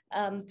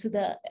to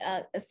the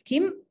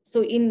scheme.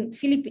 So in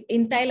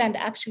Thailand,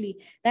 actually,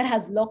 that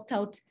has locked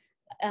out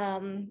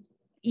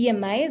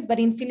EMIs, but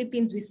in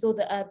Philippines, we saw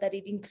that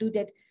it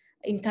included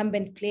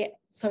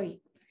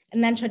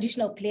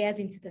non-traditional players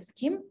into the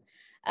scheme.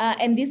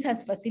 And this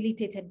has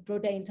facilitated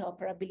broader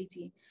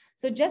interoperability.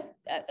 So just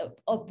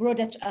a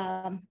broader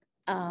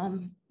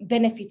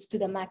benefits to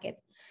the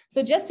market.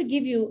 So just to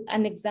give you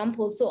an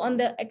example, so on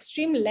the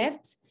extreme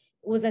left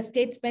was a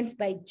statement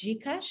by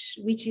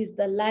GCash, which is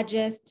the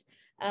largest,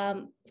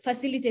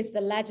 facilitates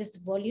the largest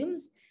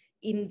volumes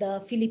in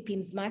the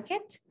Philippines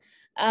market.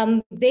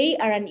 They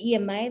are an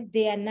EMI,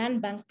 they are a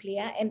non-bank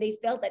player, and they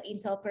felt that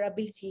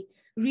interoperability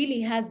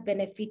really has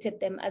benefited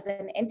them as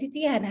an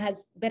entity and has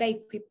better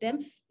equipped them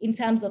in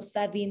terms of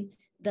serving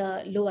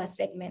the lower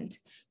segment,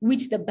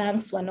 which the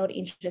banks were not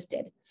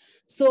interested.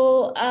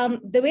 So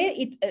the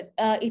way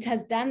it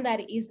has done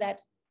that is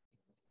that,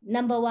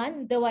 number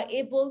one, they were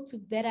able to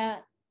better,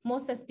 more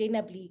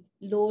sustainably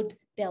load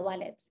their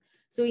wallets.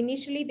 So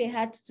initially they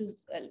had to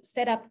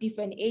set up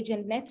different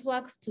agent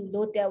networks to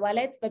load their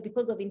wallets, but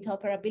because of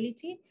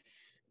interoperability,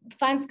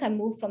 funds can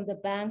move from the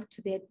bank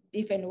to their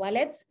different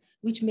wallets,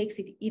 which makes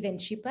it even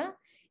cheaper.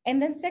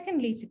 And then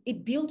secondly,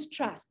 it built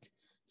trust.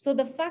 So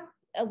the fact,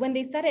 when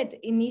they started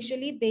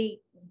initially, they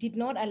did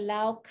not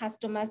allow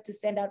customers to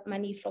send out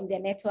money from their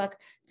network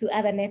to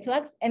other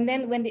networks. And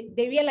then when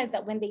they realized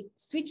that when they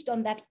switched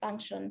on that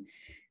function,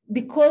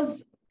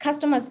 because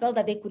customers felt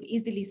that they could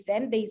easily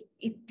send,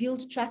 it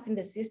built trust in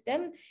the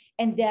system,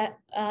 and their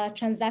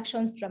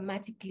transactions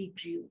dramatically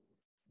grew.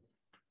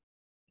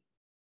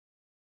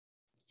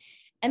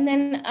 And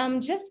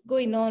then just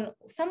going on,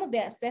 some of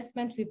the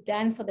assessment we've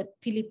done for the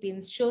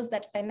Philippines shows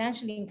that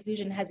financial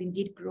inclusion has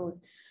indeed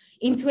grown.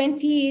 In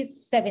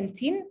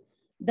 2017,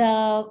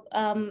 the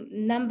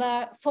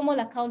formal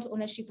account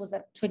ownership was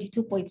at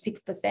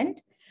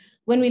 22.6%.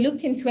 When we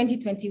looked in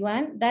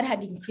 2021, that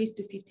had increased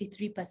to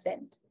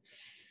 53%.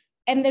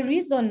 And the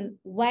reason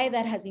why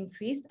that has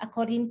increased,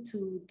 according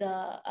to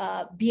the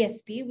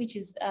BSP, which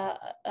is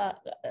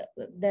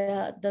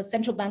the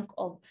Central Bank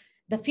of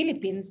the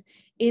Philippines,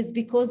 is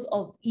because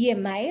of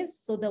EMIs.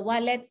 So the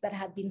wallets that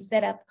have been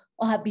set up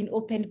or have been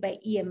opened by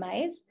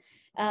EMIs,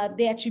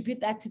 they attribute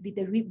that to be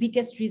the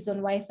biggest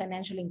reason why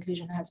financial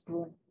inclusion has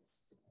grown.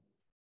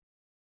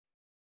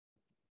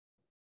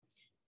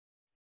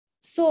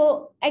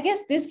 So I guess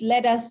this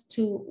led us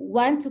to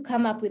want to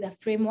come up with a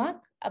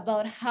framework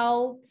about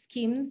how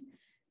schemes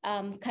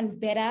can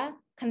better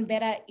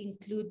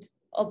include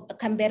or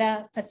can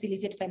better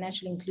facilitate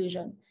financial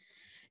inclusion.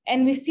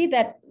 And we see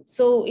that,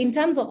 so in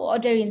terms of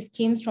ordering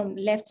schemes from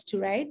left to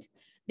right,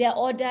 they're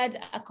ordered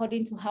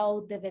according to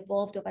how they've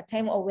evolved over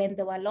time or when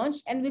they were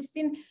launched. And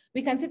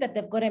we can see that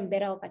they've gotten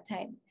better over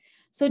time.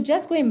 So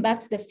just going back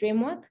to the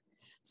framework,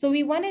 so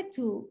we wanted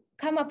to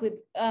come up with,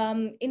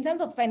 in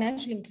terms of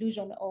financial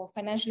inclusion or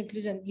financial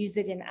inclusion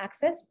usage and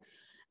access,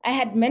 I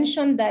had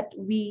mentioned that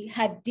we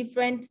had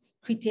different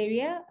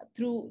criteria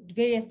through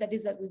various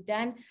studies that we've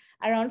done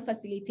around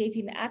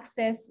facilitating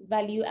access,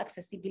 value,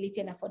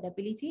 accessibility, and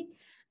affordability.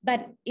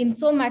 But in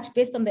so much,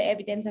 based on the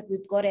evidence that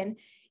we've gotten,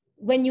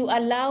 when you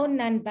allow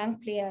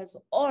non-bank players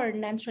or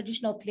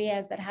non-traditional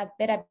players that have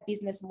better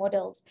business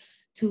models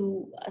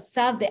to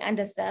serve the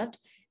underserved,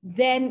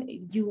 then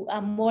you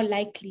are more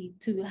likely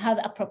to have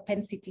a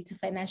propensity to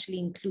financially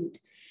include.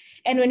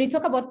 And when we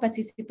talk about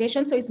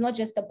participation, so it's not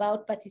just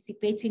about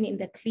participating in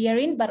the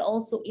clearing, but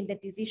also in the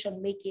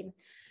decision-making.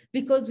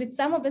 Because with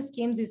some of the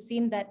schemes, we've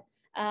seen that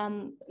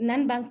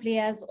non-bank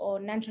players or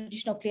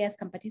non-traditional players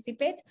can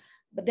participate,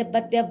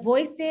 but their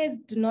voices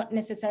do not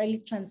necessarily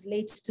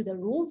translate to the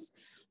rules,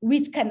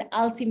 which can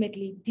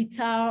ultimately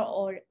deter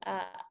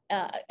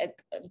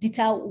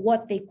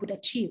what they could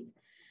achieve.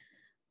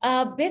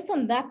 Based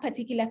on that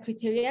particular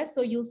criteria,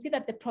 so you'll see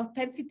that the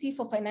propensity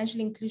for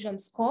financial inclusion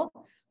score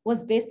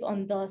was based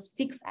on the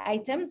 6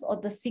 items or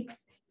the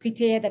 6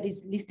 criteria that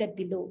is listed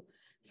below.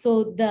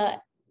 So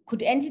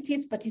could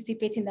entities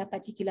participate in that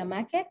particular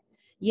market?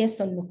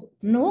 Yes or no?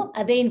 No.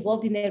 Are they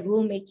involved in their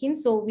rulemaking?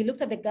 So we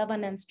looked at the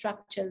governance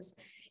structures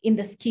in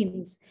the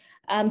schemes.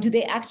 Do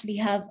they actually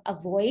have a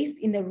voice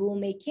in the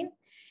rulemaking?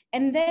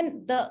 And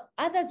then the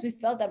others we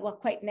felt that were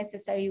quite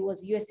necessary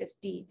was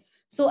USSD.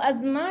 So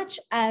as much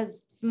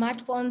as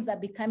smartphones are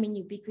becoming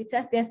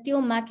ubiquitous, there are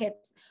still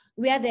markets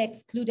where the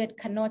excluded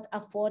cannot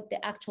afford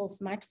the actual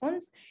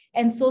smartphones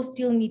and so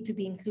still need to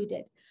be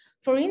included.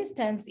 For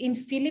instance, in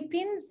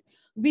Philippines,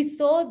 we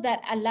saw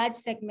that a large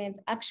segment,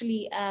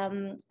 actually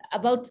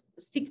about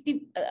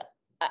 60,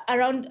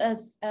 around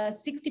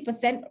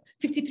 60%,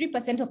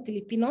 53% of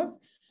Filipinos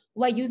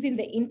were using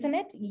the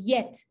internet,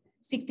 yet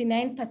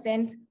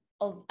 69%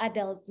 of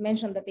adults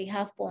mentioned that they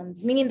have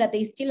phones, meaning that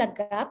there is still a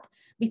gap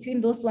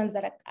between those ones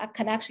that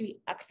can actually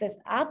access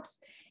apps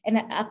and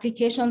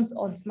applications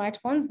on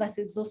smartphones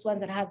versus those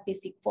ones that have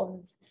basic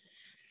phones.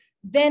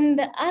 Then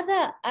the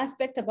other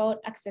aspect about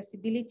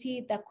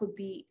accessibility that could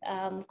be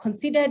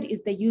considered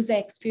is the user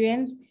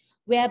experience,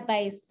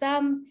 whereby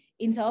some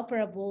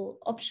interoperable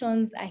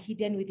options are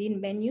hidden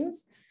within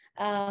menus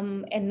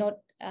and not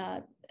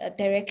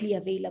directly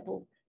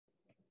available.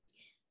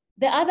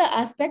 The other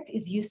aspect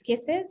is use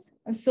cases.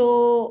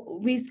 So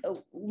we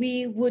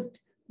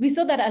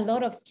saw that a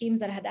lot of schemes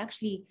that had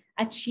actually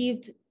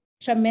achieved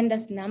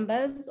tremendous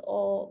numbers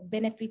or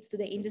benefits to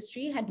the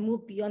industry had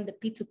moved beyond the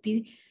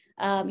P2P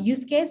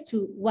use case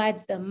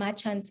towards the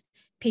merchant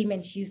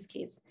payment use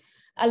case.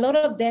 A lot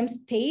of them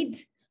stayed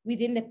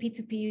within the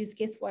P2P use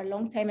case for a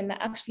long time, and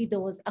actually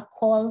there was a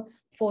call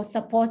for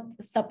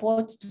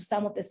support to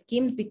some of the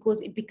schemes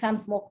because it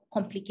becomes more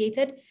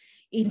complicated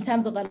in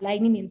terms of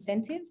aligning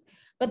incentives.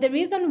 But the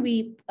reason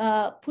we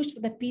pushed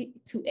for the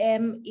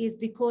P2M is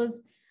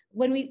because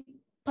when we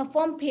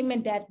perform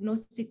payment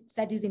diagnostic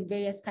studies in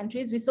various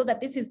countries, we saw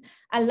that this is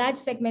a large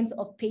segment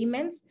of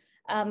payments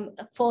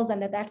falls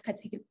under that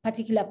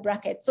particular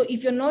bracket. So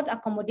if you're not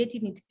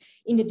accommodating it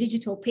in the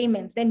digital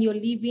payments, then you're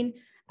leaving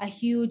a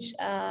huge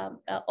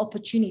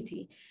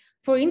opportunity.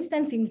 For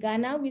instance, in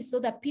Ghana, we saw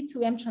that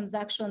P2M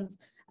transactions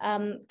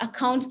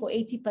account for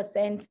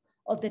 80%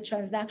 of the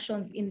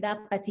transactions in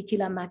that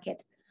particular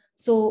market.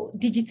 So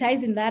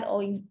digitizing that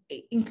or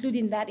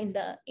including that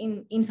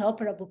in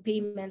interoperable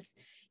payments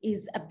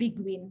is a big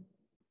win.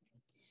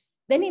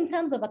 Then in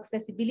terms of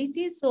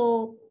accessibility,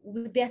 so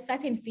there are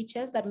certain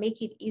features that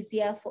make it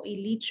easier for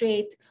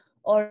illiterate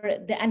or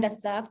the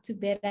underserved to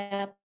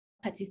better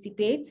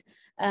participate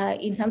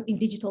in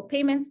digital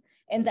payments.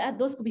 And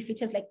those could be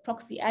features like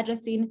proxy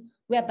addressing,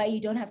 whereby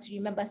you don't have to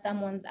remember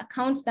someone's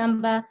account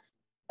number,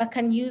 but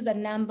can use a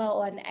number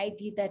or an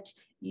ID that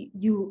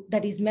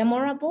that is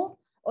memorable,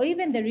 or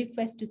even the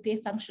request to pay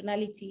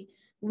functionality,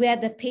 where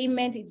the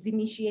payment is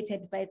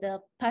initiated by the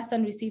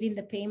person receiving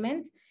the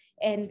payment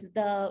and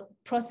the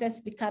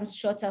process becomes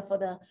shorter for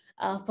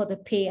the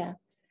payer.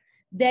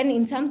 Then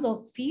in terms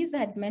of fees I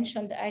had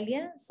mentioned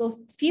earlier, so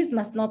fees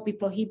must not be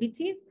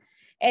prohibitive.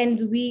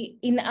 And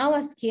in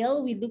our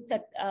scale, we looked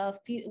at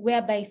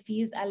whereby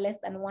fees are less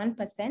than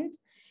 1%.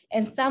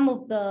 And some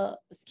of the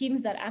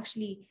schemes that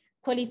actually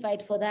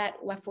qualified for that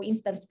were, for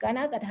instance,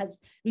 Ghana, that has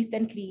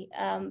recently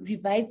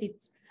revised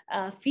its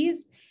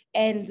fees,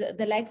 and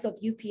the likes of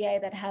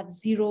UPI that have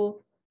zero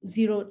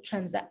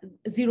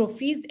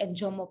fees, and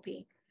Jomo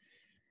Pay.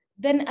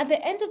 Then at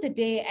the end of the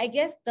day, I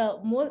guess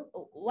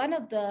one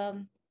of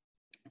the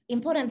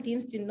important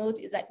things to note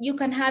is that you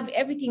can have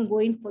everything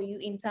going for you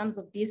in terms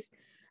of this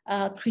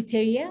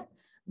criteria,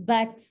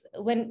 but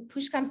when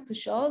push comes to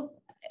shove,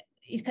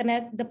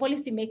 the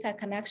policymaker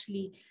can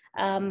actually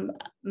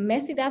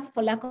mess it up,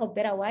 for lack of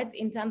better words,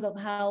 in terms of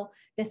how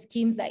the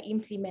schemes are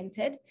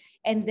implemented,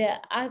 and the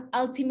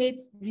ultimate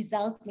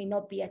results may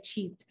not be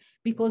achieved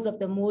because of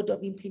the mode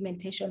of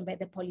implementation by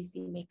the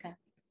policymaker.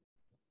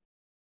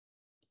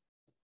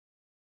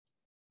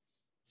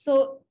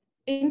 So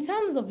in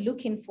terms of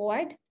looking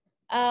forward,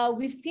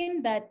 we've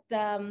seen that,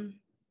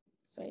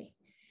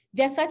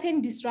 there are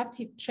certain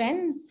disruptive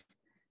trends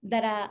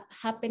that are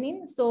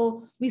happening.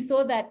 So we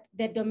saw that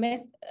the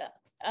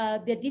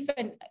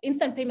different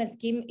instant payment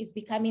scheme is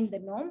becoming the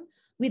norm,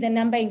 with the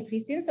number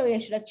increasing. So I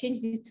should have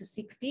changed this to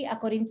 60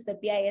 according to the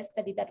BIS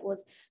study that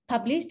was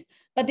published.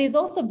 But there's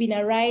also been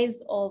a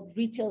rise of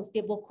retail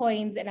stable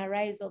coins and a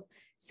rise of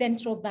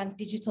central bank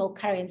digital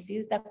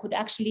currencies that could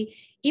actually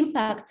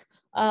impact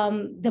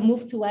the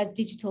move towards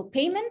digital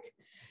payment.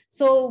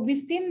 So we've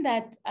seen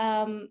that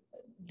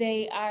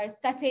they are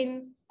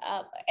certain,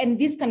 and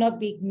this cannot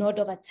be ignored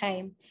over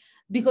time,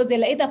 because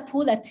they'll either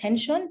pull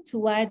attention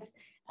towards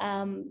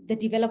the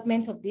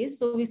development of this.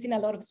 So we've seen a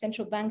lot of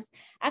central banks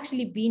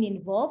actually being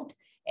involved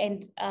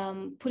and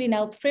putting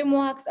out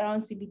frameworks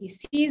around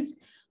CBDCs.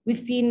 We've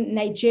seen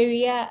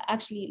Nigeria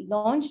actually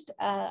launched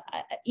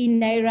in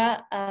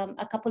Naira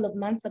a couple of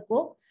months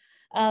ago.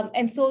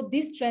 And so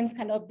these trends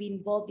cannot be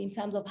involved in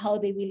terms of how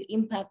they will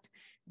impact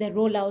the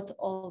rollout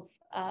of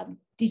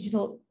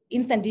digital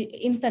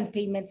instant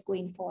payments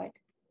going forward.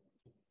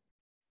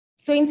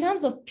 So in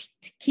terms of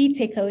key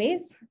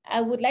takeaways, I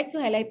would like to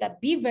highlight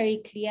that be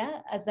very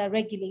clear as a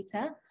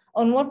regulator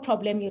on what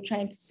problem you're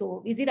trying to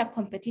solve. Is it a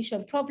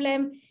competition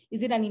problem?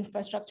 Is it an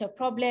infrastructure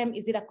problem?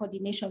 Is it a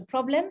coordination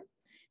problem?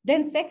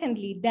 Then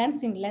secondly,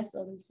 dancing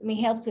lessons may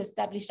help to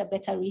establish a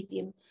better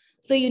rhythm.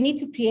 So you need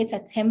to create a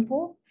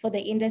tempo for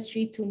the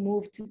industry to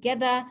move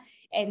together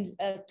and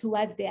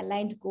towards the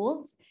aligned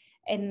goals.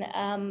 And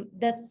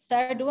the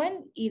third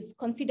one is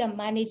consider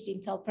managed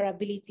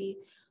interoperability,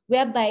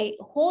 whereby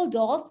hold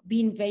off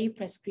being very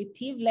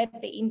prescriptive,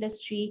 let the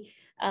industry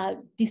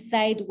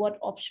decide what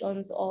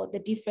options or the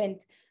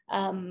different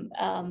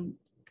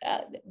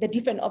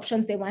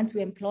options they want to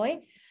employ.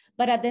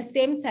 But at the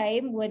same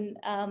time, when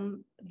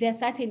there are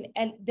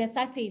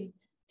certain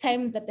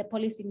times that the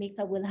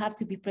policymaker will have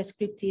to be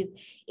prescriptive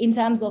in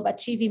terms of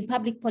achieving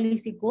public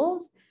policy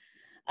goals,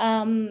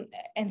 and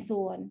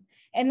so on.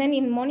 And then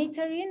in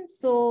monitoring,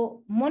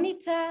 so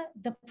monitor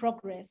the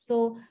progress.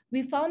 So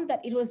we found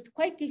that it was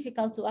quite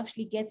difficult to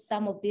actually get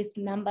some of these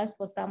numbers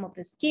for some of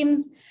the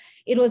schemes.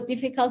 It was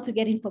difficult to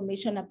get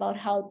information about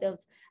how they've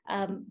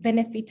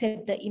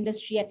benefited the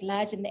industry at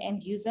large and the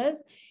end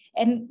users.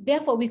 And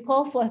therefore, we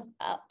call for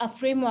a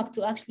framework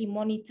to actually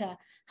monitor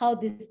how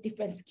these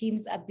different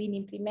schemes are being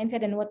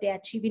implemented and what they're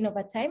achieving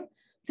over time,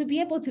 to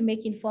be able to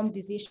make informed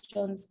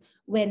decisions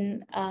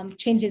when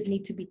changes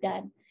need to be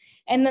done.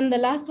 And then the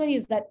last one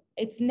is that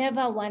it's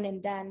never one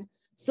and done.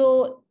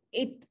 So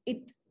it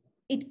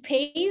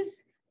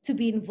pays to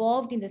be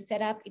involved in the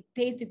setup. It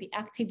pays to be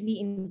actively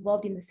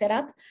involved in the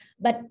setup,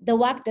 but the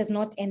work does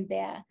not end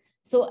there.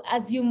 So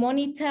as you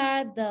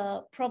monitor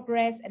the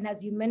progress and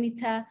as you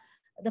monitor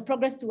the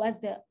progress towards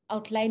the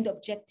outlined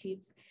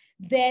objectives,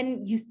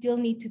 then you still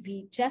need to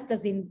be just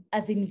as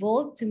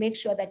involved to make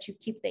sure that you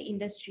keep the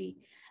industry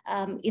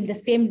in the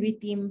same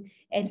rhythm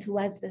and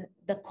towards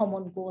the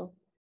common goal.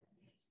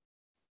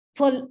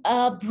 For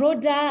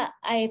broader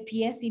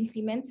IAPS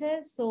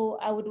implementers, so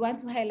I would want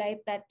to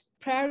highlight that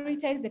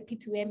prioritize the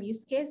P2M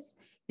use case.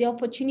 The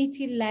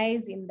opportunity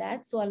lies in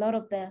that. So a lot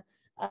of the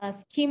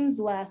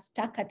schemes were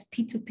stuck at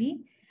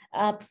P2P.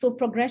 So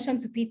progression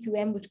to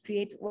P2M would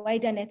create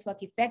wider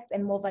network effects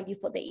and more value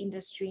for the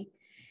industry.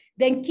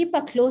 Then keep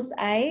a close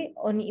eye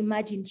on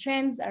emerging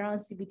trends around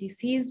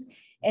CBDCs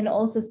and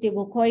also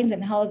stable coins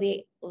and how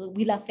they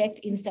will affect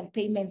instant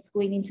payments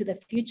going into the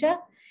future.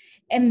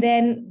 And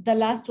then the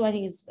last one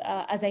is,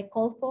 as I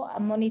called for, a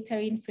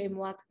monitoring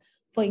framework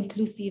for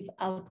inclusive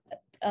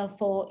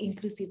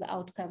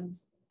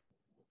outcomes.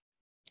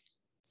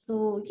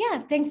 So yeah,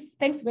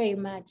 thanks very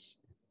much.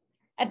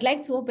 I'd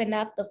like to open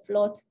up the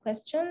floor to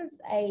questions.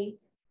 I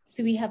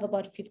see we have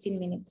about 15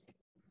 minutes.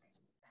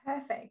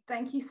 Perfect.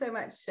 Thank you so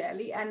much,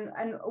 Shirley. And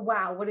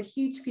wow, what a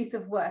huge piece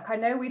of work. I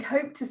know we'd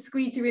hoped to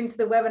squeeze you into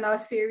the webinar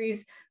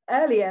series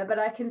earlier, but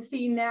I can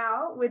see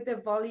now with the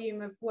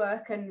volume of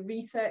work and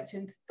research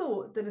and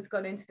thought that has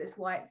gone into this,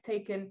 why it's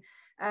taken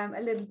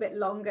a little bit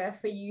longer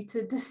for you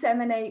to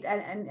disseminate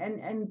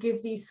and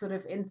give these sort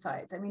of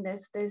insights. I mean,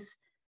 there's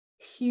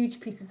huge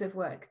pieces of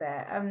work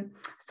there.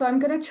 So I'm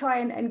going to try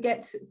and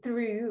get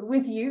through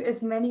with you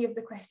as many of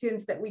the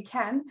questions that we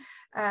can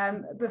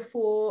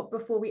before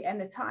we end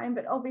the time,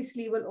 but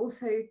obviously we'll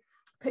also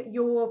put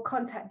your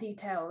contact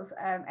details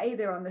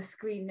either on the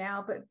screen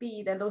now, but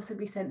B, they'll also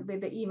be sent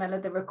with the email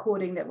of the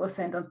recording that we'll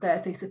send on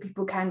Thursday, so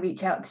people can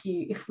reach out to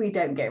you if we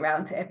don't get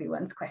around to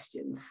everyone's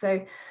questions.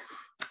 So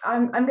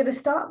I'm going to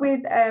start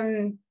with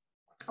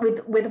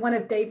one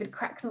of David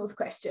Cracknell's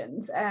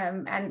questions,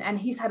 and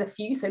he's had a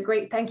few, so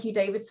great. Thank you,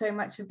 David, so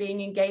much for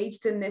being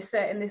engaged in this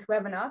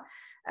webinar.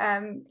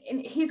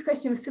 His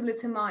question was similar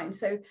to mine.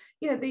 So,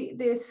 you know,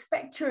 the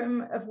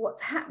spectrum of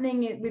what's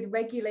happening with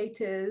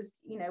regulators,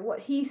 you know, what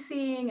he's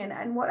seeing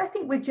and what I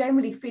think we're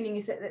generally feeling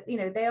is that you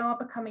know, they are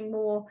becoming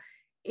more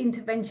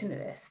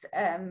interventionist,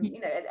 you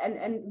know,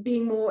 and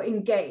being more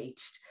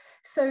engaged.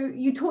 So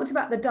you talked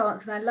about the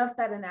dance, and I love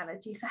that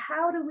analogy. So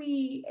how do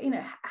we, you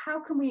know, how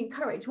can we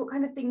encourage? What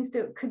kind of things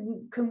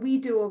can we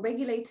do, or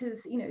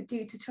regulators, you know,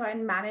 do to try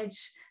and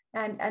manage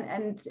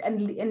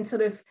and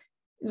sort of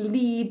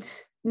lead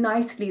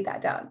nicely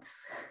that dance?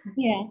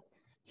 Yeah.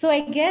 So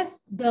I guess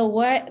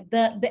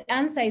the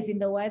answer is in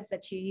the words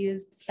that you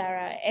used,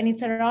 Sarah, and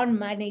it's around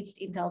managed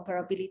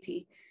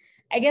interoperability.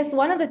 I guess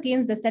one of the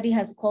things the study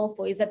has called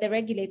for is that the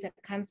regulator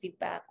can't sit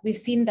back. We've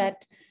seen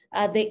that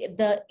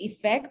the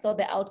effects or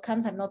the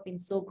outcomes have not been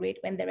so great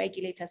when the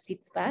regulator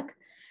sits back.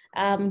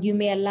 You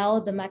may allow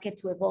the market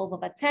to evolve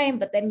over time,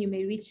 but then you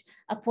may reach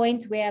a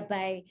point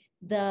whereby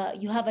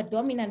you have a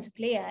dominant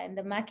player and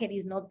the market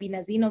is not being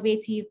as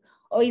innovative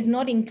or is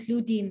not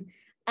including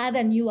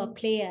other newer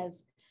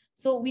players.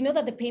 So we know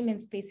that the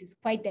payment space is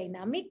quite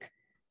dynamic.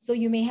 So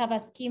you may have a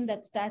scheme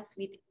that starts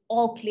with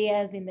all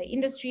players in the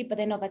industry, but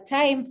then over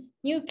time,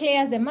 new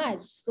players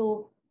emerge.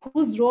 So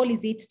whose role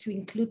is it to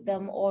include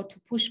them or to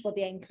push for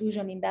their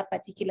inclusion in that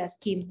particular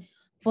scheme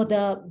for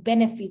the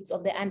benefits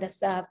of the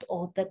underserved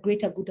or the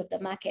greater good of the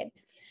market?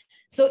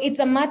 So it's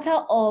a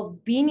matter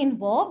of being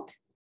involved,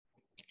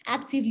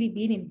 actively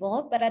being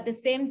involved, but at the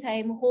same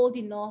time,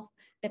 holding off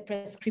the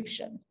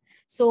prescription.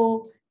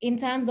 So in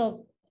terms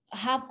of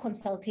have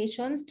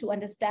consultations to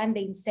understand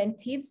the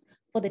incentives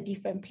for the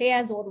different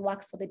players, what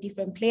works for the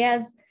different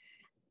players.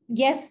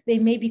 Yes,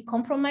 there may be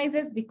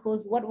compromises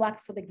because what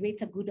works for the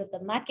greater good of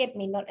the market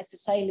may not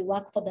necessarily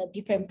work for the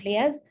different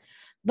players.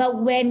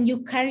 But when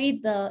you carry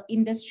the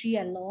industry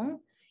along,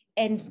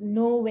 and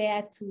know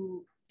where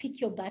to pick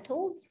your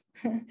battles.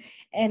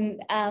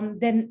 And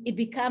then it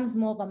becomes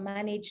more of a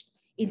managed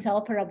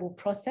interoperable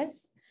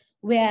process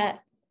where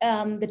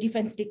the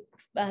different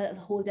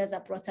stakeholders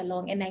are brought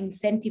along and are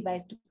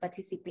incentivized to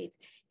participate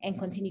and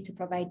continue to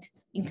provide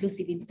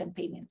inclusive instant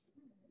payments.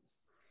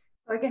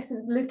 So I guess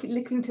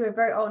looking to a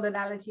very old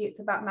analogy, it's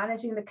about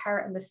managing the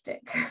carrot and the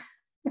stick.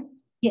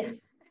 Yes.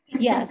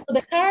 Yeah. So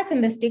the carrots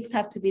and the sticks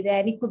have to be there,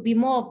 and it could be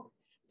more.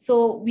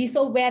 So we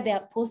saw where there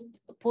are post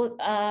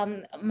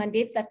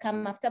mandates that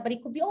come after, but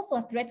it could be also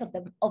a threat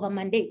of a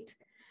mandate.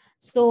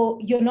 So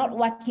you're not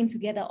working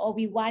together, or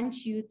we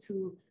want you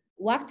to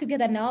work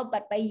together now,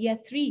 but by year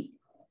 3,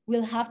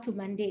 we'll have to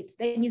mandate.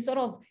 Then you sort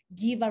of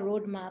give a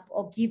roadmap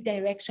or give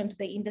direction to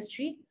the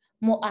industry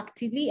more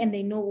actively, and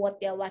they know what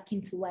they're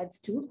working towards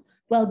too,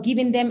 while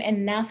giving them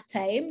enough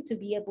time to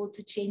be able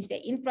to change their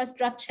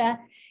infrastructure,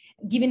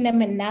 giving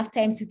them enough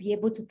time to be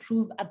able to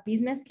prove a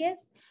business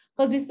case.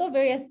 Because we saw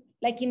various,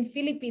 like in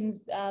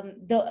Philippines,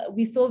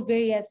 we saw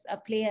various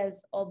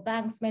players or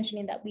banks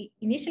mentioning that we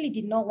initially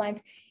did not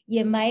want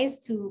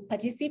EMIs to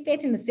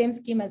participate in the same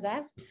scheme as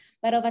us,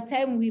 but over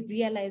time we've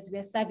realized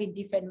we're serving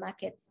different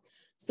markets.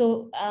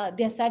 So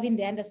they're serving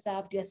the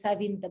underserved, they're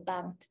serving the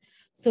banked.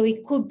 So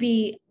it could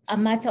be a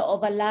matter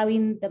of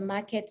allowing the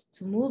market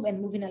to move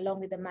and moving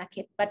along with the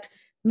market, but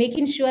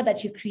making sure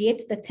that you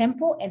create the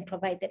tempo and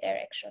provide the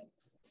direction.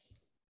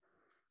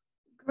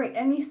 Great,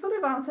 and you sort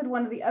of answered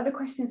one of the other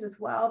questions as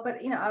well, but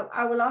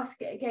I will ask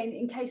it again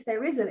in case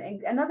there is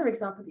another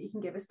example that you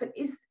can give us, but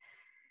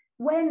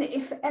when,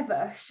 if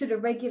ever, should a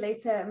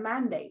regulator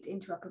mandate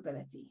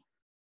interoperability?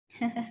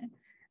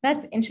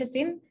 That's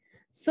interesting.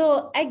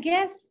 So I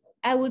guess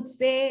I would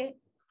say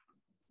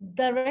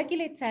the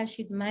regulator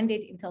should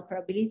mandate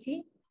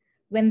interoperability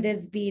when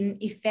there's been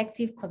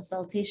effective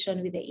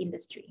consultation with the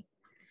industry.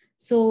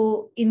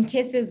 So in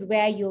cases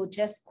where you're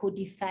just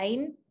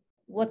codifying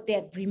what the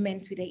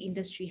agreement with the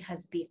industry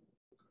has been.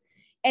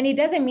 And it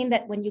doesn't mean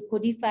that when you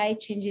codify,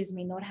 changes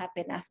may not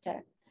happen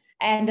after.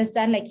 I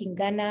understand, like in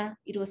Ghana,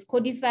 it was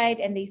codified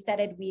and they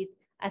started with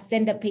a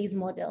sender pays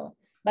model.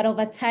 But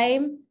over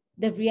time,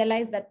 they've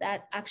realized that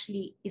that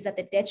actually is at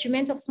the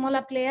detriment of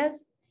smaller players.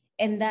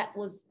 And that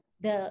was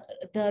the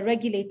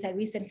regulator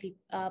recently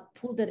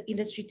pulled the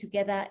industry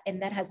together,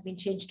 and that has been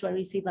changed to a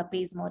receiver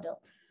pays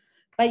model.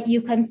 But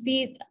you can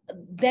see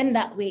then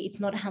that way it's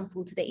not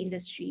harmful to the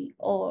industry,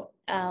 or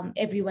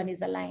everyone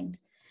is aligned.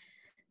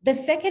 The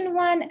second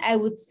one I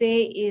would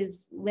say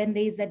is when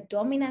there is a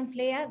dominant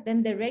player,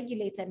 then the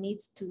regulator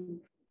needs to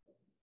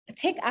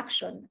take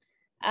action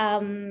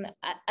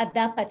at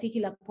that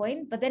particular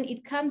point. But then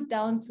it comes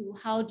down to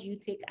how do you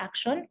take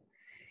action?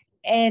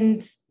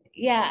 And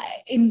yeah,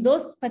 in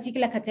those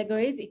particular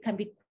categories, it can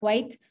be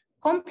quite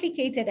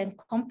complicated and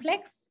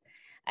complex.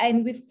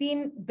 And we've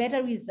seen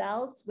better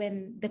results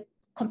when the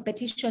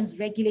competitions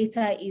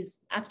regulator is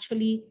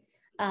actually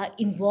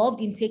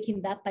involved in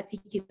taking that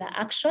particular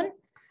action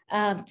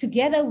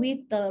together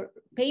with the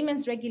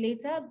payments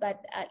regulator,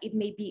 but it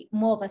may be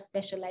more of a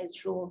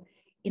specialized role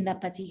in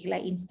that particular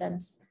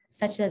instance,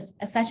 such as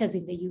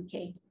in the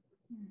UK.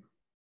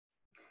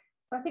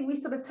 So I think we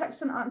sort of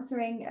touched on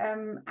answering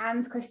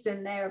Anne's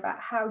question there about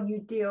how you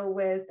deal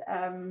with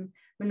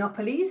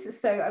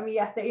monopolies. So I mean,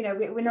 yeah,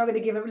 we're not going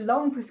to give a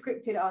long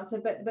prescripted answer,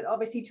 but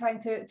obviously trying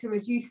to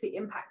reduce the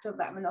impact of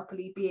that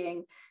monopoly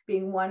being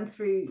won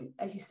through,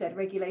 as you said,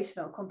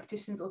 regulation or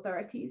competitions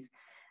authorities.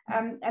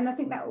 And I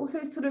think that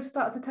also sort of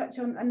starts to touch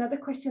on another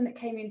question that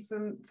came in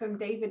from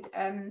David.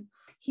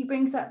 He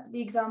brings up the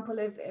example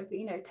of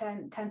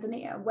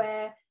Tanzania,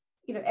 where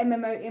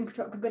MMO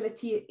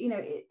interoperability,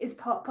 is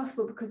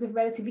possible because of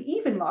relatively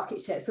even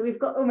market share. So we've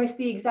got almost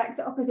the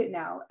exact opposite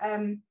now.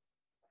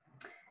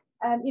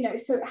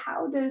 So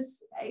how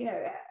does,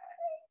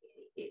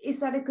 is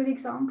that a good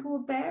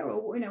example there,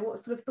 or what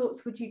sort of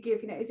thoughts would you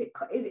give? Is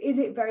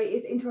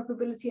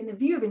interoperability and the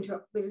view of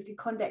interoperability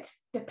context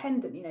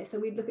dependent? So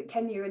we look at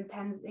Kenya and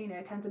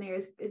Tanzania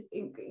as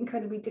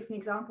incredibly different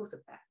examples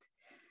of that.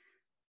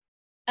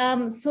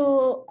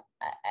 So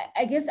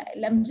I guess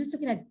I'm just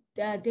looking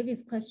at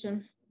David's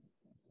question.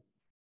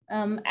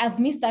 I've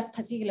missed that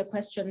particular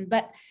question,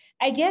 but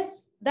I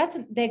guess that's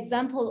the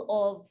example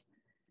of,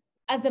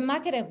 as the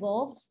market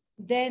evolves,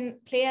 then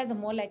players are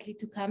more likely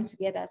to come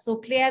together. So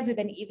players with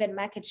an even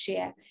market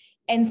share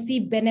and see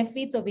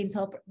benefits of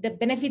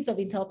interoperating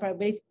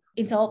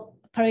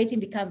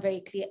become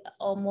very clear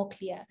or more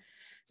clear.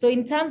 So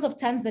in terms of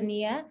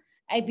Tanzania,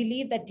 I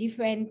believe that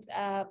different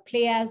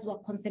players were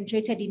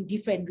concentrated in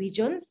different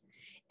regions.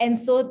 And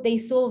so they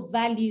saw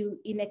value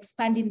in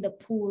expanding the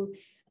pool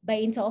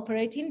by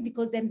interoperating,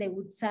 because then they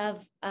would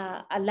serve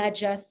a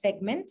larger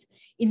segment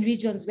in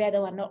regions where they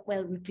were not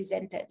well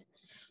represented.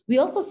 We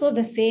also saw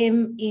the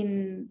same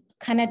in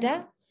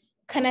Canada.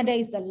 Canada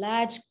is a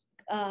large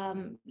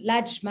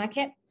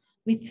market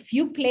with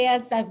few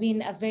players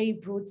serving a very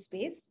broad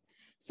space.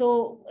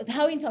 So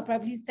how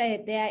interoperability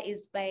started there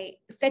is by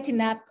setting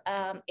up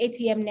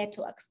ATM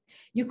networks.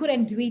 You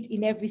couldn't do it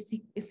in every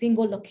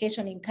single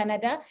location in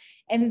Canada,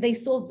 and they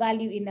saw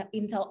value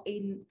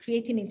in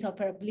creating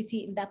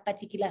interoperability in that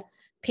particular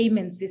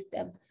payment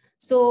system.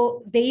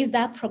 So there is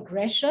that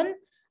progression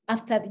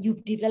after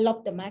you've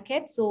developed the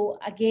market. So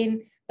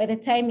again, by the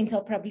time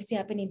interoperability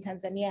happened in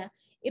Tanzania,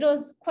 it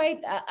was quite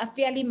a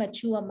fairly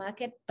mature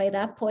market by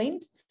that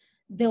point.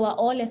 They were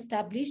all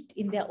established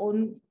in their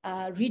own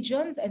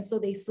regions, and so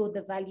they saw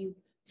the value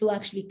to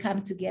actually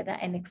come together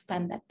and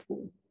expand that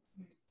pool.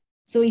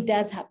 So it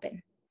does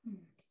happen.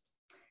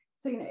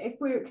 So, if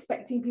we're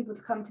expecting people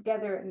to come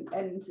together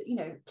and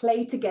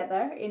play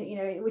together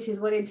in, which is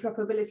what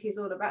interoperability is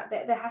all about,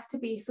 there has to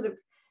be sort of,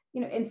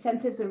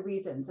 incentives and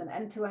reasons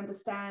and to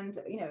understand,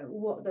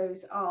 what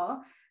those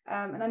are.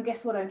 And I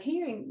guess what I'm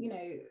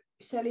hearing,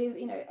 Shelley, is,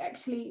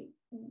 actually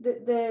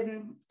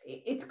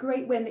it's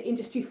great when the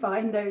industry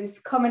find those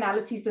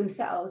commonalities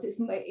themselves. It's,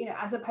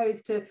 as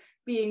opposed to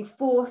being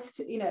forced,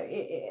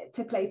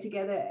 to play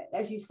together,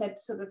 as you said,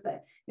 sort of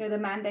the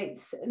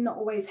mandate's not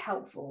always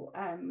helpful.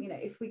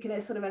 If we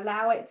can sort of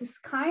allow it to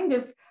kind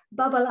of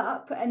bubble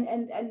up and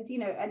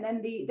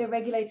then the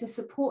regulators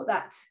support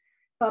that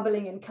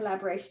bubbling and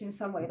collaboration in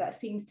some way, that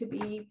seems to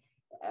be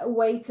a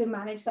way to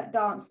manage that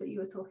dance that you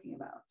were talking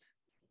about.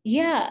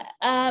 Yeah,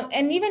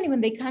 and even when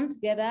they come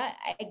together,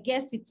 I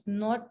guess it's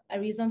not a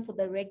reason for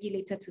the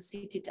regulator to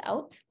sit it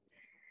out.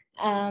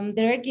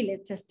 The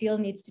regulator still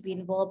needs to be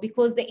involved,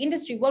 because the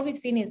industry, what we've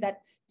seen is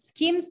that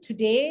schemes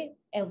today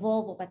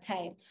evolve over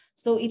time.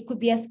 So it could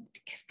be a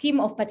scheme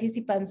of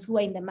participants who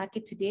are in the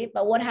market today,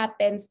 but what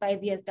happens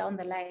 5 years down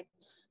the line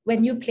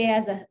when new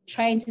players are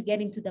trying to get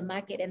into the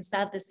market and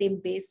serve the same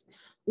base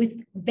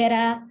with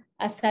better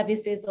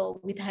services or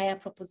with higher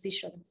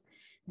propositions?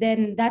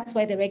 Then that's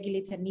why the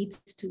regulator needs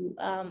to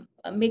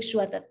make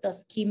sure that the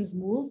schemes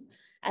move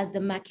as the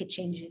market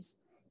changes.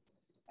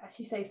 As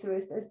you say, so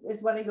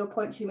as one of your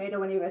points you made on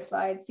one of your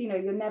slides,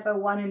 you're never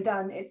one and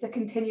done. It's a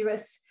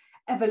continuous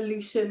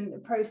evolution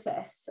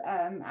process.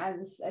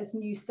 As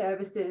new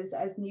services,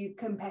 as new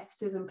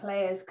competitors and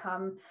players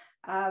come,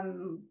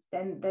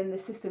 then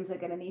the systems are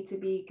going to need to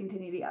be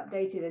continually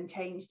updated and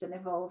changed and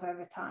evolve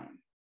over time.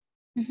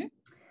 Mm-hmm.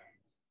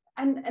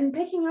 And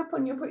picking up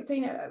on your point, so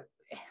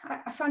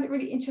I found it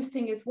really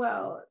interesting as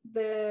well,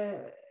 the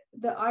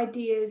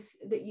ideas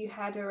that you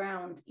had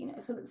around,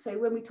 so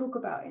when we talk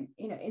about,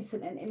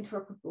 instant and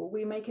interoperable,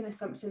 we make an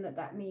assumption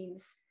that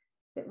means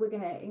that we're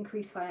going to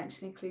increase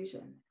financial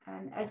inclusion.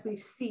 And as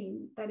we've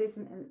seen, that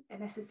isn't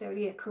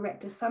necessarily a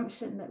correct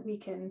assumption that we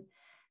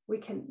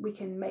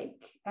can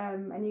make.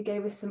 And you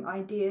gave us some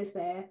ideas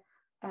there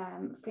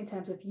in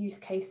terms of use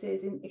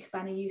cases, in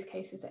expanding use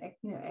cases,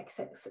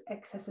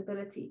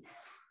 accessibility.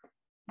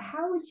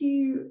 How would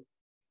you,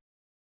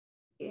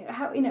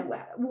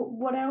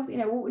 what else,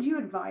 what would you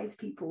advise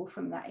people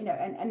from that,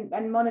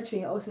 and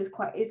monitoring it also is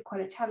quite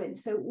a challenge.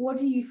 So what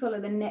do you feel are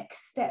the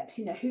next steps?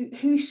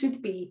 Who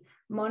should be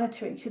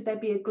monitoring? Should there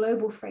be a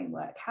global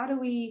framework? How do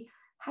we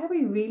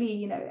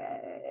really,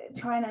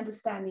 try and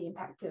understand the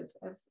impact of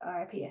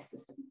IPS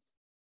systems?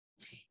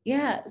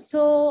 Yeah,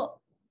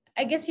 so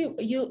I guess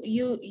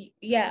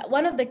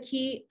one of the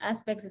key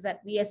aspects is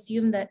that we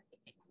assume that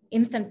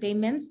instant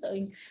payments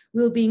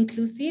will be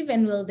inclusive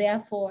and will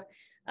therefore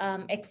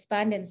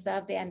expand and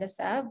serve the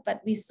underserved,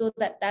 but we saw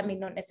that may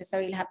not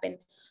necessarily happen.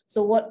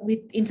 So what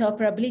with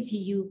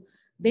interoperability, you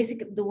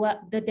basically,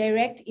 the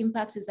direct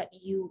impact is that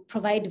you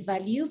provide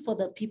value for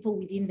the people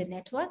within the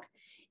network,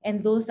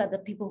 and those are the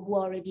people who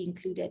are already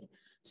included.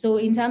 So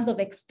in terms of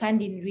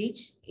expanding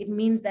reach, it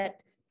means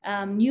that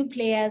new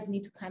players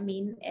need to come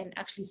in and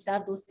actually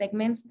serve those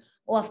segments,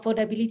 or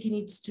affordability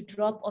needs to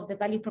drop, or the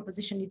value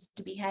proposition needs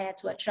to be higher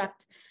to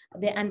attract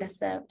the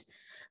underserved.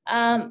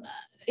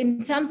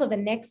 In terms of the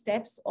next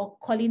steps or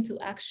calling to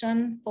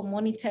action for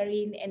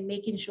monitoring and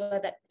making sure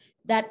that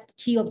that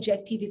key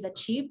objective is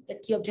achieved, the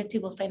key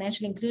objective of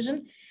financial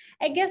inclusion,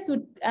 I guess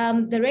with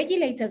the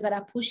regulators that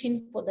are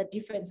pushing for the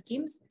different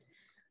schemes,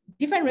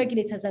 different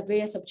regulators have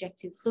various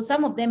objectives. So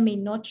some of them may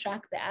not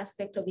track the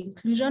aspect of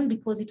inclusion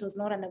because it was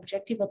not an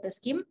objective of the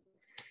scheme.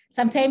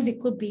 Sometimes it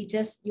could be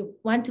just you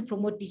want to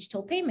promote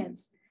digital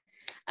payments.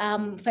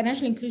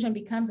 Financial inclusion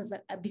becomes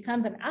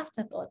an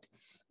afterthought,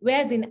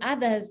 whereas in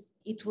others,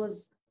 it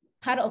was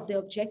part of the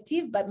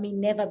objective, but may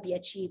never be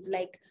achieved.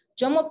 Like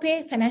Jomo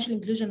Pay, financial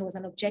inclusion was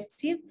an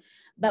objective,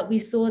 but we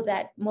saw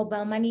that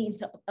mobile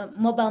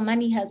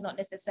money has not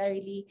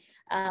necessarily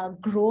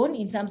grown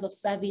in terms of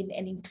serving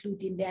and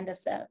including the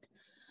underserved.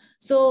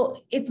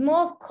 So it's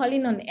more of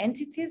calling on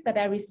entities that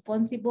are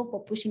responsible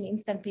for pushing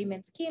instant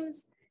payment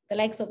schemes, the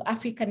likes of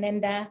Africa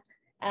Nenda,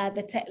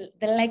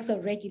 the likes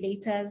of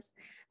regulators,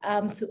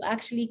 to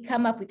actually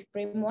come up with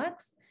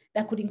frameworks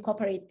that could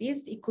incorporate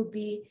this. It could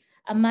be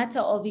a matter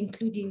of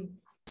including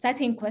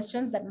certain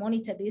questions that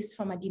monitor this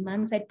from a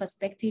demand side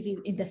perspective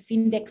in the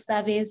FinDex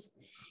surveys.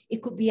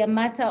 It could be a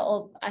matter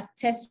of a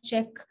test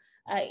check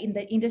in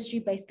the industry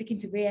by speaking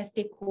to various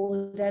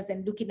stakeholders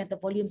and looking at the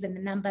volumes and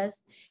the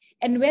numbers,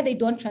 and where they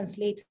don't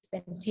translate,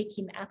 then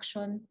taking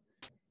action.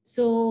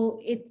 So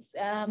it's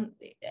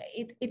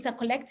a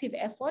collective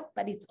effort,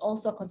 but it's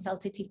also a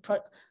consultative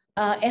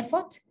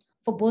effort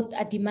for both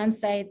a demand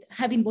side,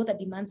 having both a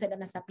demand side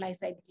and a supply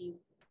side view.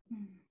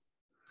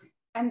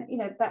 And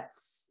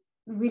that's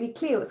really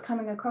clear what's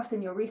coming across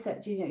in your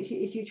research.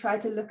 As you try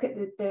to look at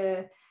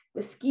the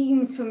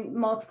schemes from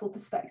multiple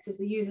perspectives,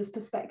 the users'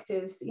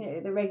 perspectives,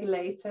 the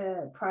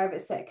regulator,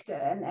 private sector,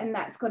 and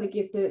that's got to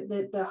give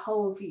the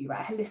whole view,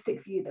 right?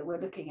 Holistic view that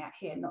we're looking at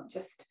here, not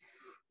just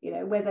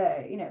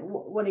whether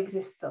what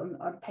exists on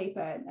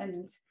paper.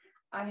 And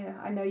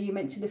I know you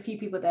mentioned a few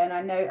people there,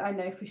 and I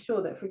know for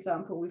sure that, for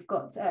example, we've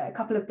got a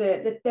couple of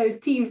those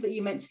teams that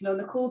you mentioned on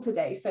the call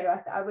today. So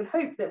I would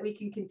hope that we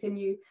can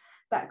continue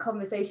that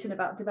conversation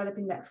about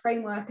developing that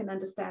framework and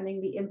understanding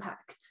the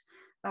impact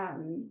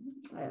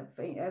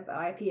of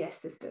IPS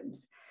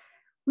systems.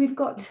 We've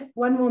got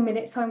 1 more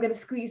minute, so I'm going to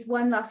squeeze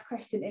one last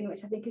question in,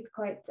 which I think is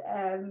quite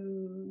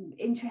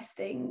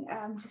interesting.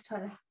 I'm just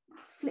trying to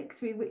flick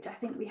through which I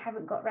think we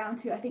haven't got round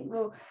to. I think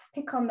we'll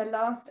pick on the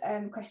last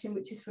question,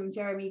 which is from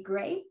Jeremy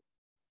Gray.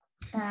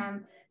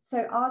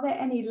 So are there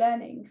any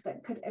learnings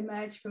that could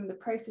emerge from the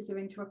process of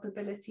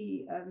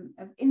interoperability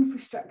of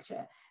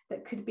infrastructure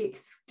that could be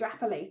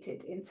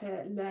extrapolated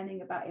into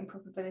learning about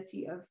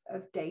interoperability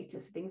of data,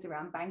 so things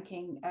around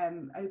banking,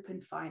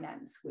 open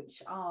finance,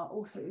 which are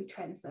also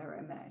trends that are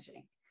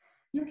emerging?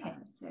 Okay.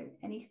 So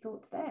any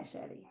thoughts there,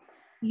 Shirley?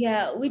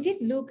 Yeah, we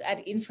did look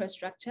at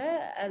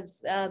infrastructure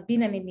as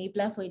being an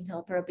enabler for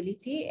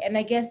interoperability. And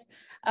I guess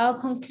our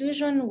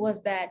conclusion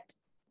was that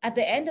at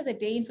the end of the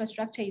day,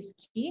 infrastructure is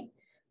key,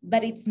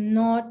 but it's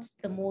not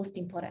the most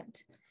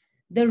important.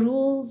 The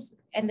rules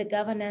and the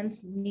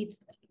governance need,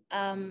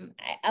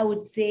 I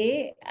would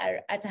say, are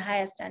at a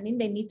higher standing.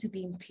 They need to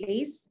be in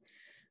place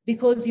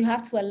because you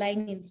have to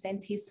align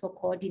incentives for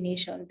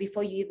coordination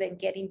before you even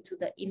get into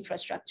the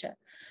infrastructure.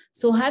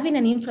 So having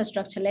an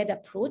infrastructure-led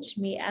approach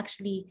may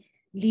actually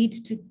lead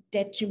to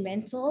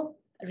detrimental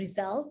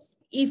results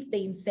if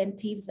the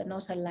incentives are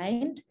not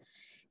aligned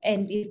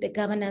and if the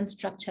governance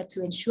structure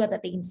to ensure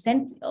that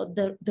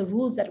the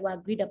rules that were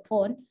agreed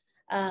upon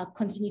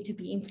continue to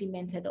be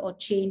implemented or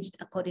changed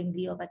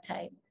accordingly over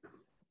time.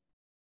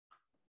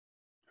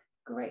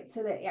 Great.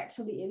 So that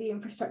actually the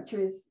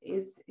infrastructure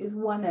is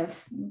one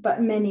of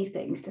but many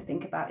things to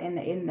think about in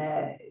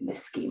the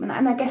scheme,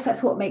 and I guess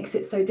that's what makes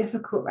it so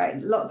difficult, right?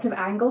 Lots of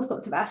angles,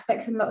 lots of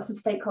aspects, and lots of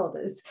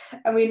stakeholders.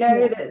 And we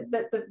know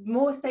that the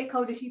more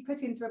stakeholders you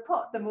put into a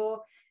pot, the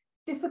more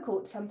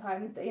difficult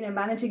sometimes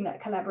managing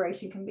that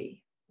collaboration can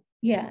be.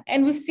 Yeah,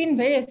 and we've seen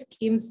various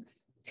schemes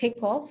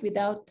take off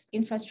without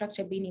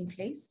infrastructure being in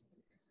place,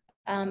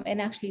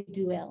 and actually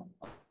do well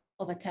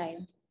over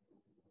time,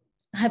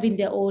 having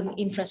their own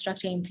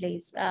infrastructure in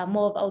place.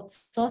 More of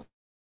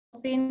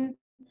outsourcing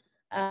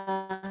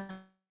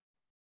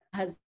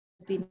has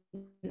been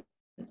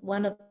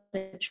one of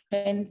the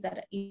trends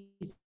that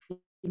is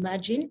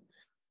emerging,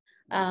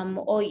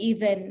 or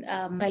even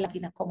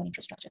developing a common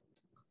infrastructure.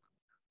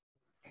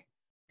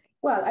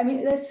 Well, I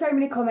mean, there's so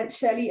many comments,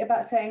 Shirley,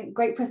 about saying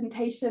great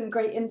presentation,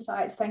 great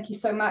insights. Thank you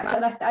so much.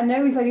 And I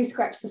know we've only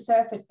scratched the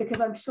surface because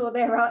I'm sure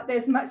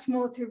there's much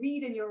more to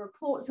read in your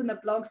reports and the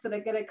blogs that are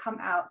going to come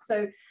out.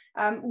 So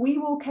we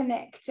will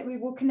connect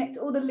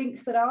all the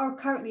links that are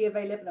currently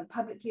available and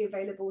publicly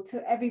available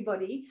to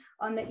everybody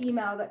on the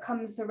email that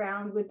comes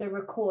around with the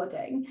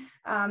recording.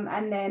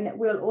 And then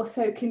we'll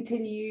also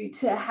continue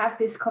to have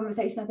this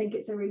conversation. I think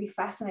it's a really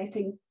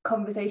fascinating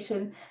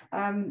conversation.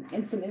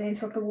 Instant and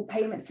interoperable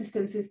payment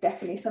systems is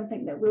definitely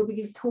something that we'll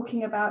be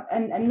talking about,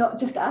 and not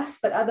just us,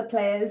 but other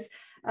players,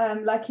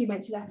 like you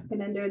mentioned,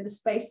 African Ender in the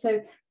space. So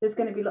there's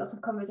going to be lots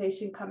of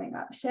conversation coming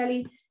up.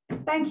 Shirley,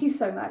 thank you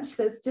so much.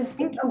 There's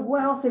just a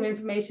wealth of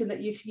information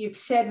that you've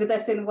shared with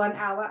us in 1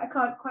 hour. I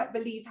can't quite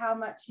believe how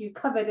much you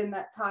covered in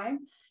that time.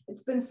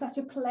 It's been such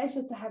a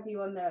pleasure to have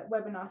you on the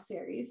webinar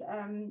series,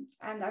 and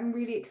I'm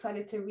really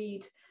excited to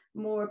read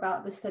more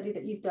about the study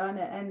that you've done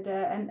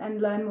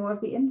and learn more of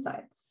the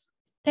insights.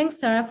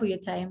 Thanks, Sarah, for your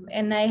time.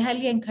 And I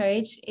highly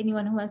encourage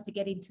anyone who wants to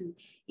get into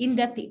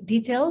in-depth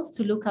details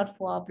to look out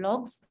for our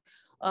blogs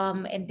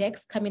and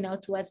decks coming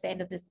out towards the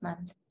end of this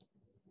month.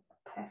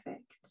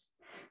 Perfect.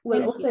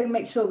 We'll also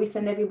make sure we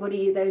send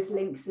everybody those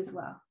links as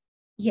well.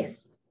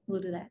 Yes,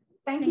 we'll do that.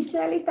 Thank you,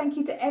 Shirley. Thank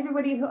you to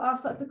everybody who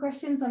asked lots of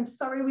questions. I'm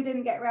sorry we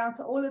didn't get around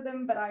to all of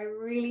them, but I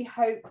really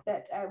hope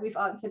that we've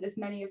answered as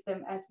many of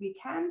them as we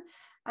can.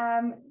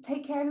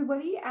 Take care,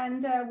 everybody,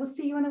 and we'll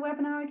see you on a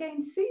webinar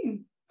again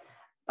soon.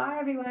 Bye,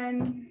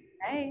 everyone.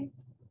 Bye.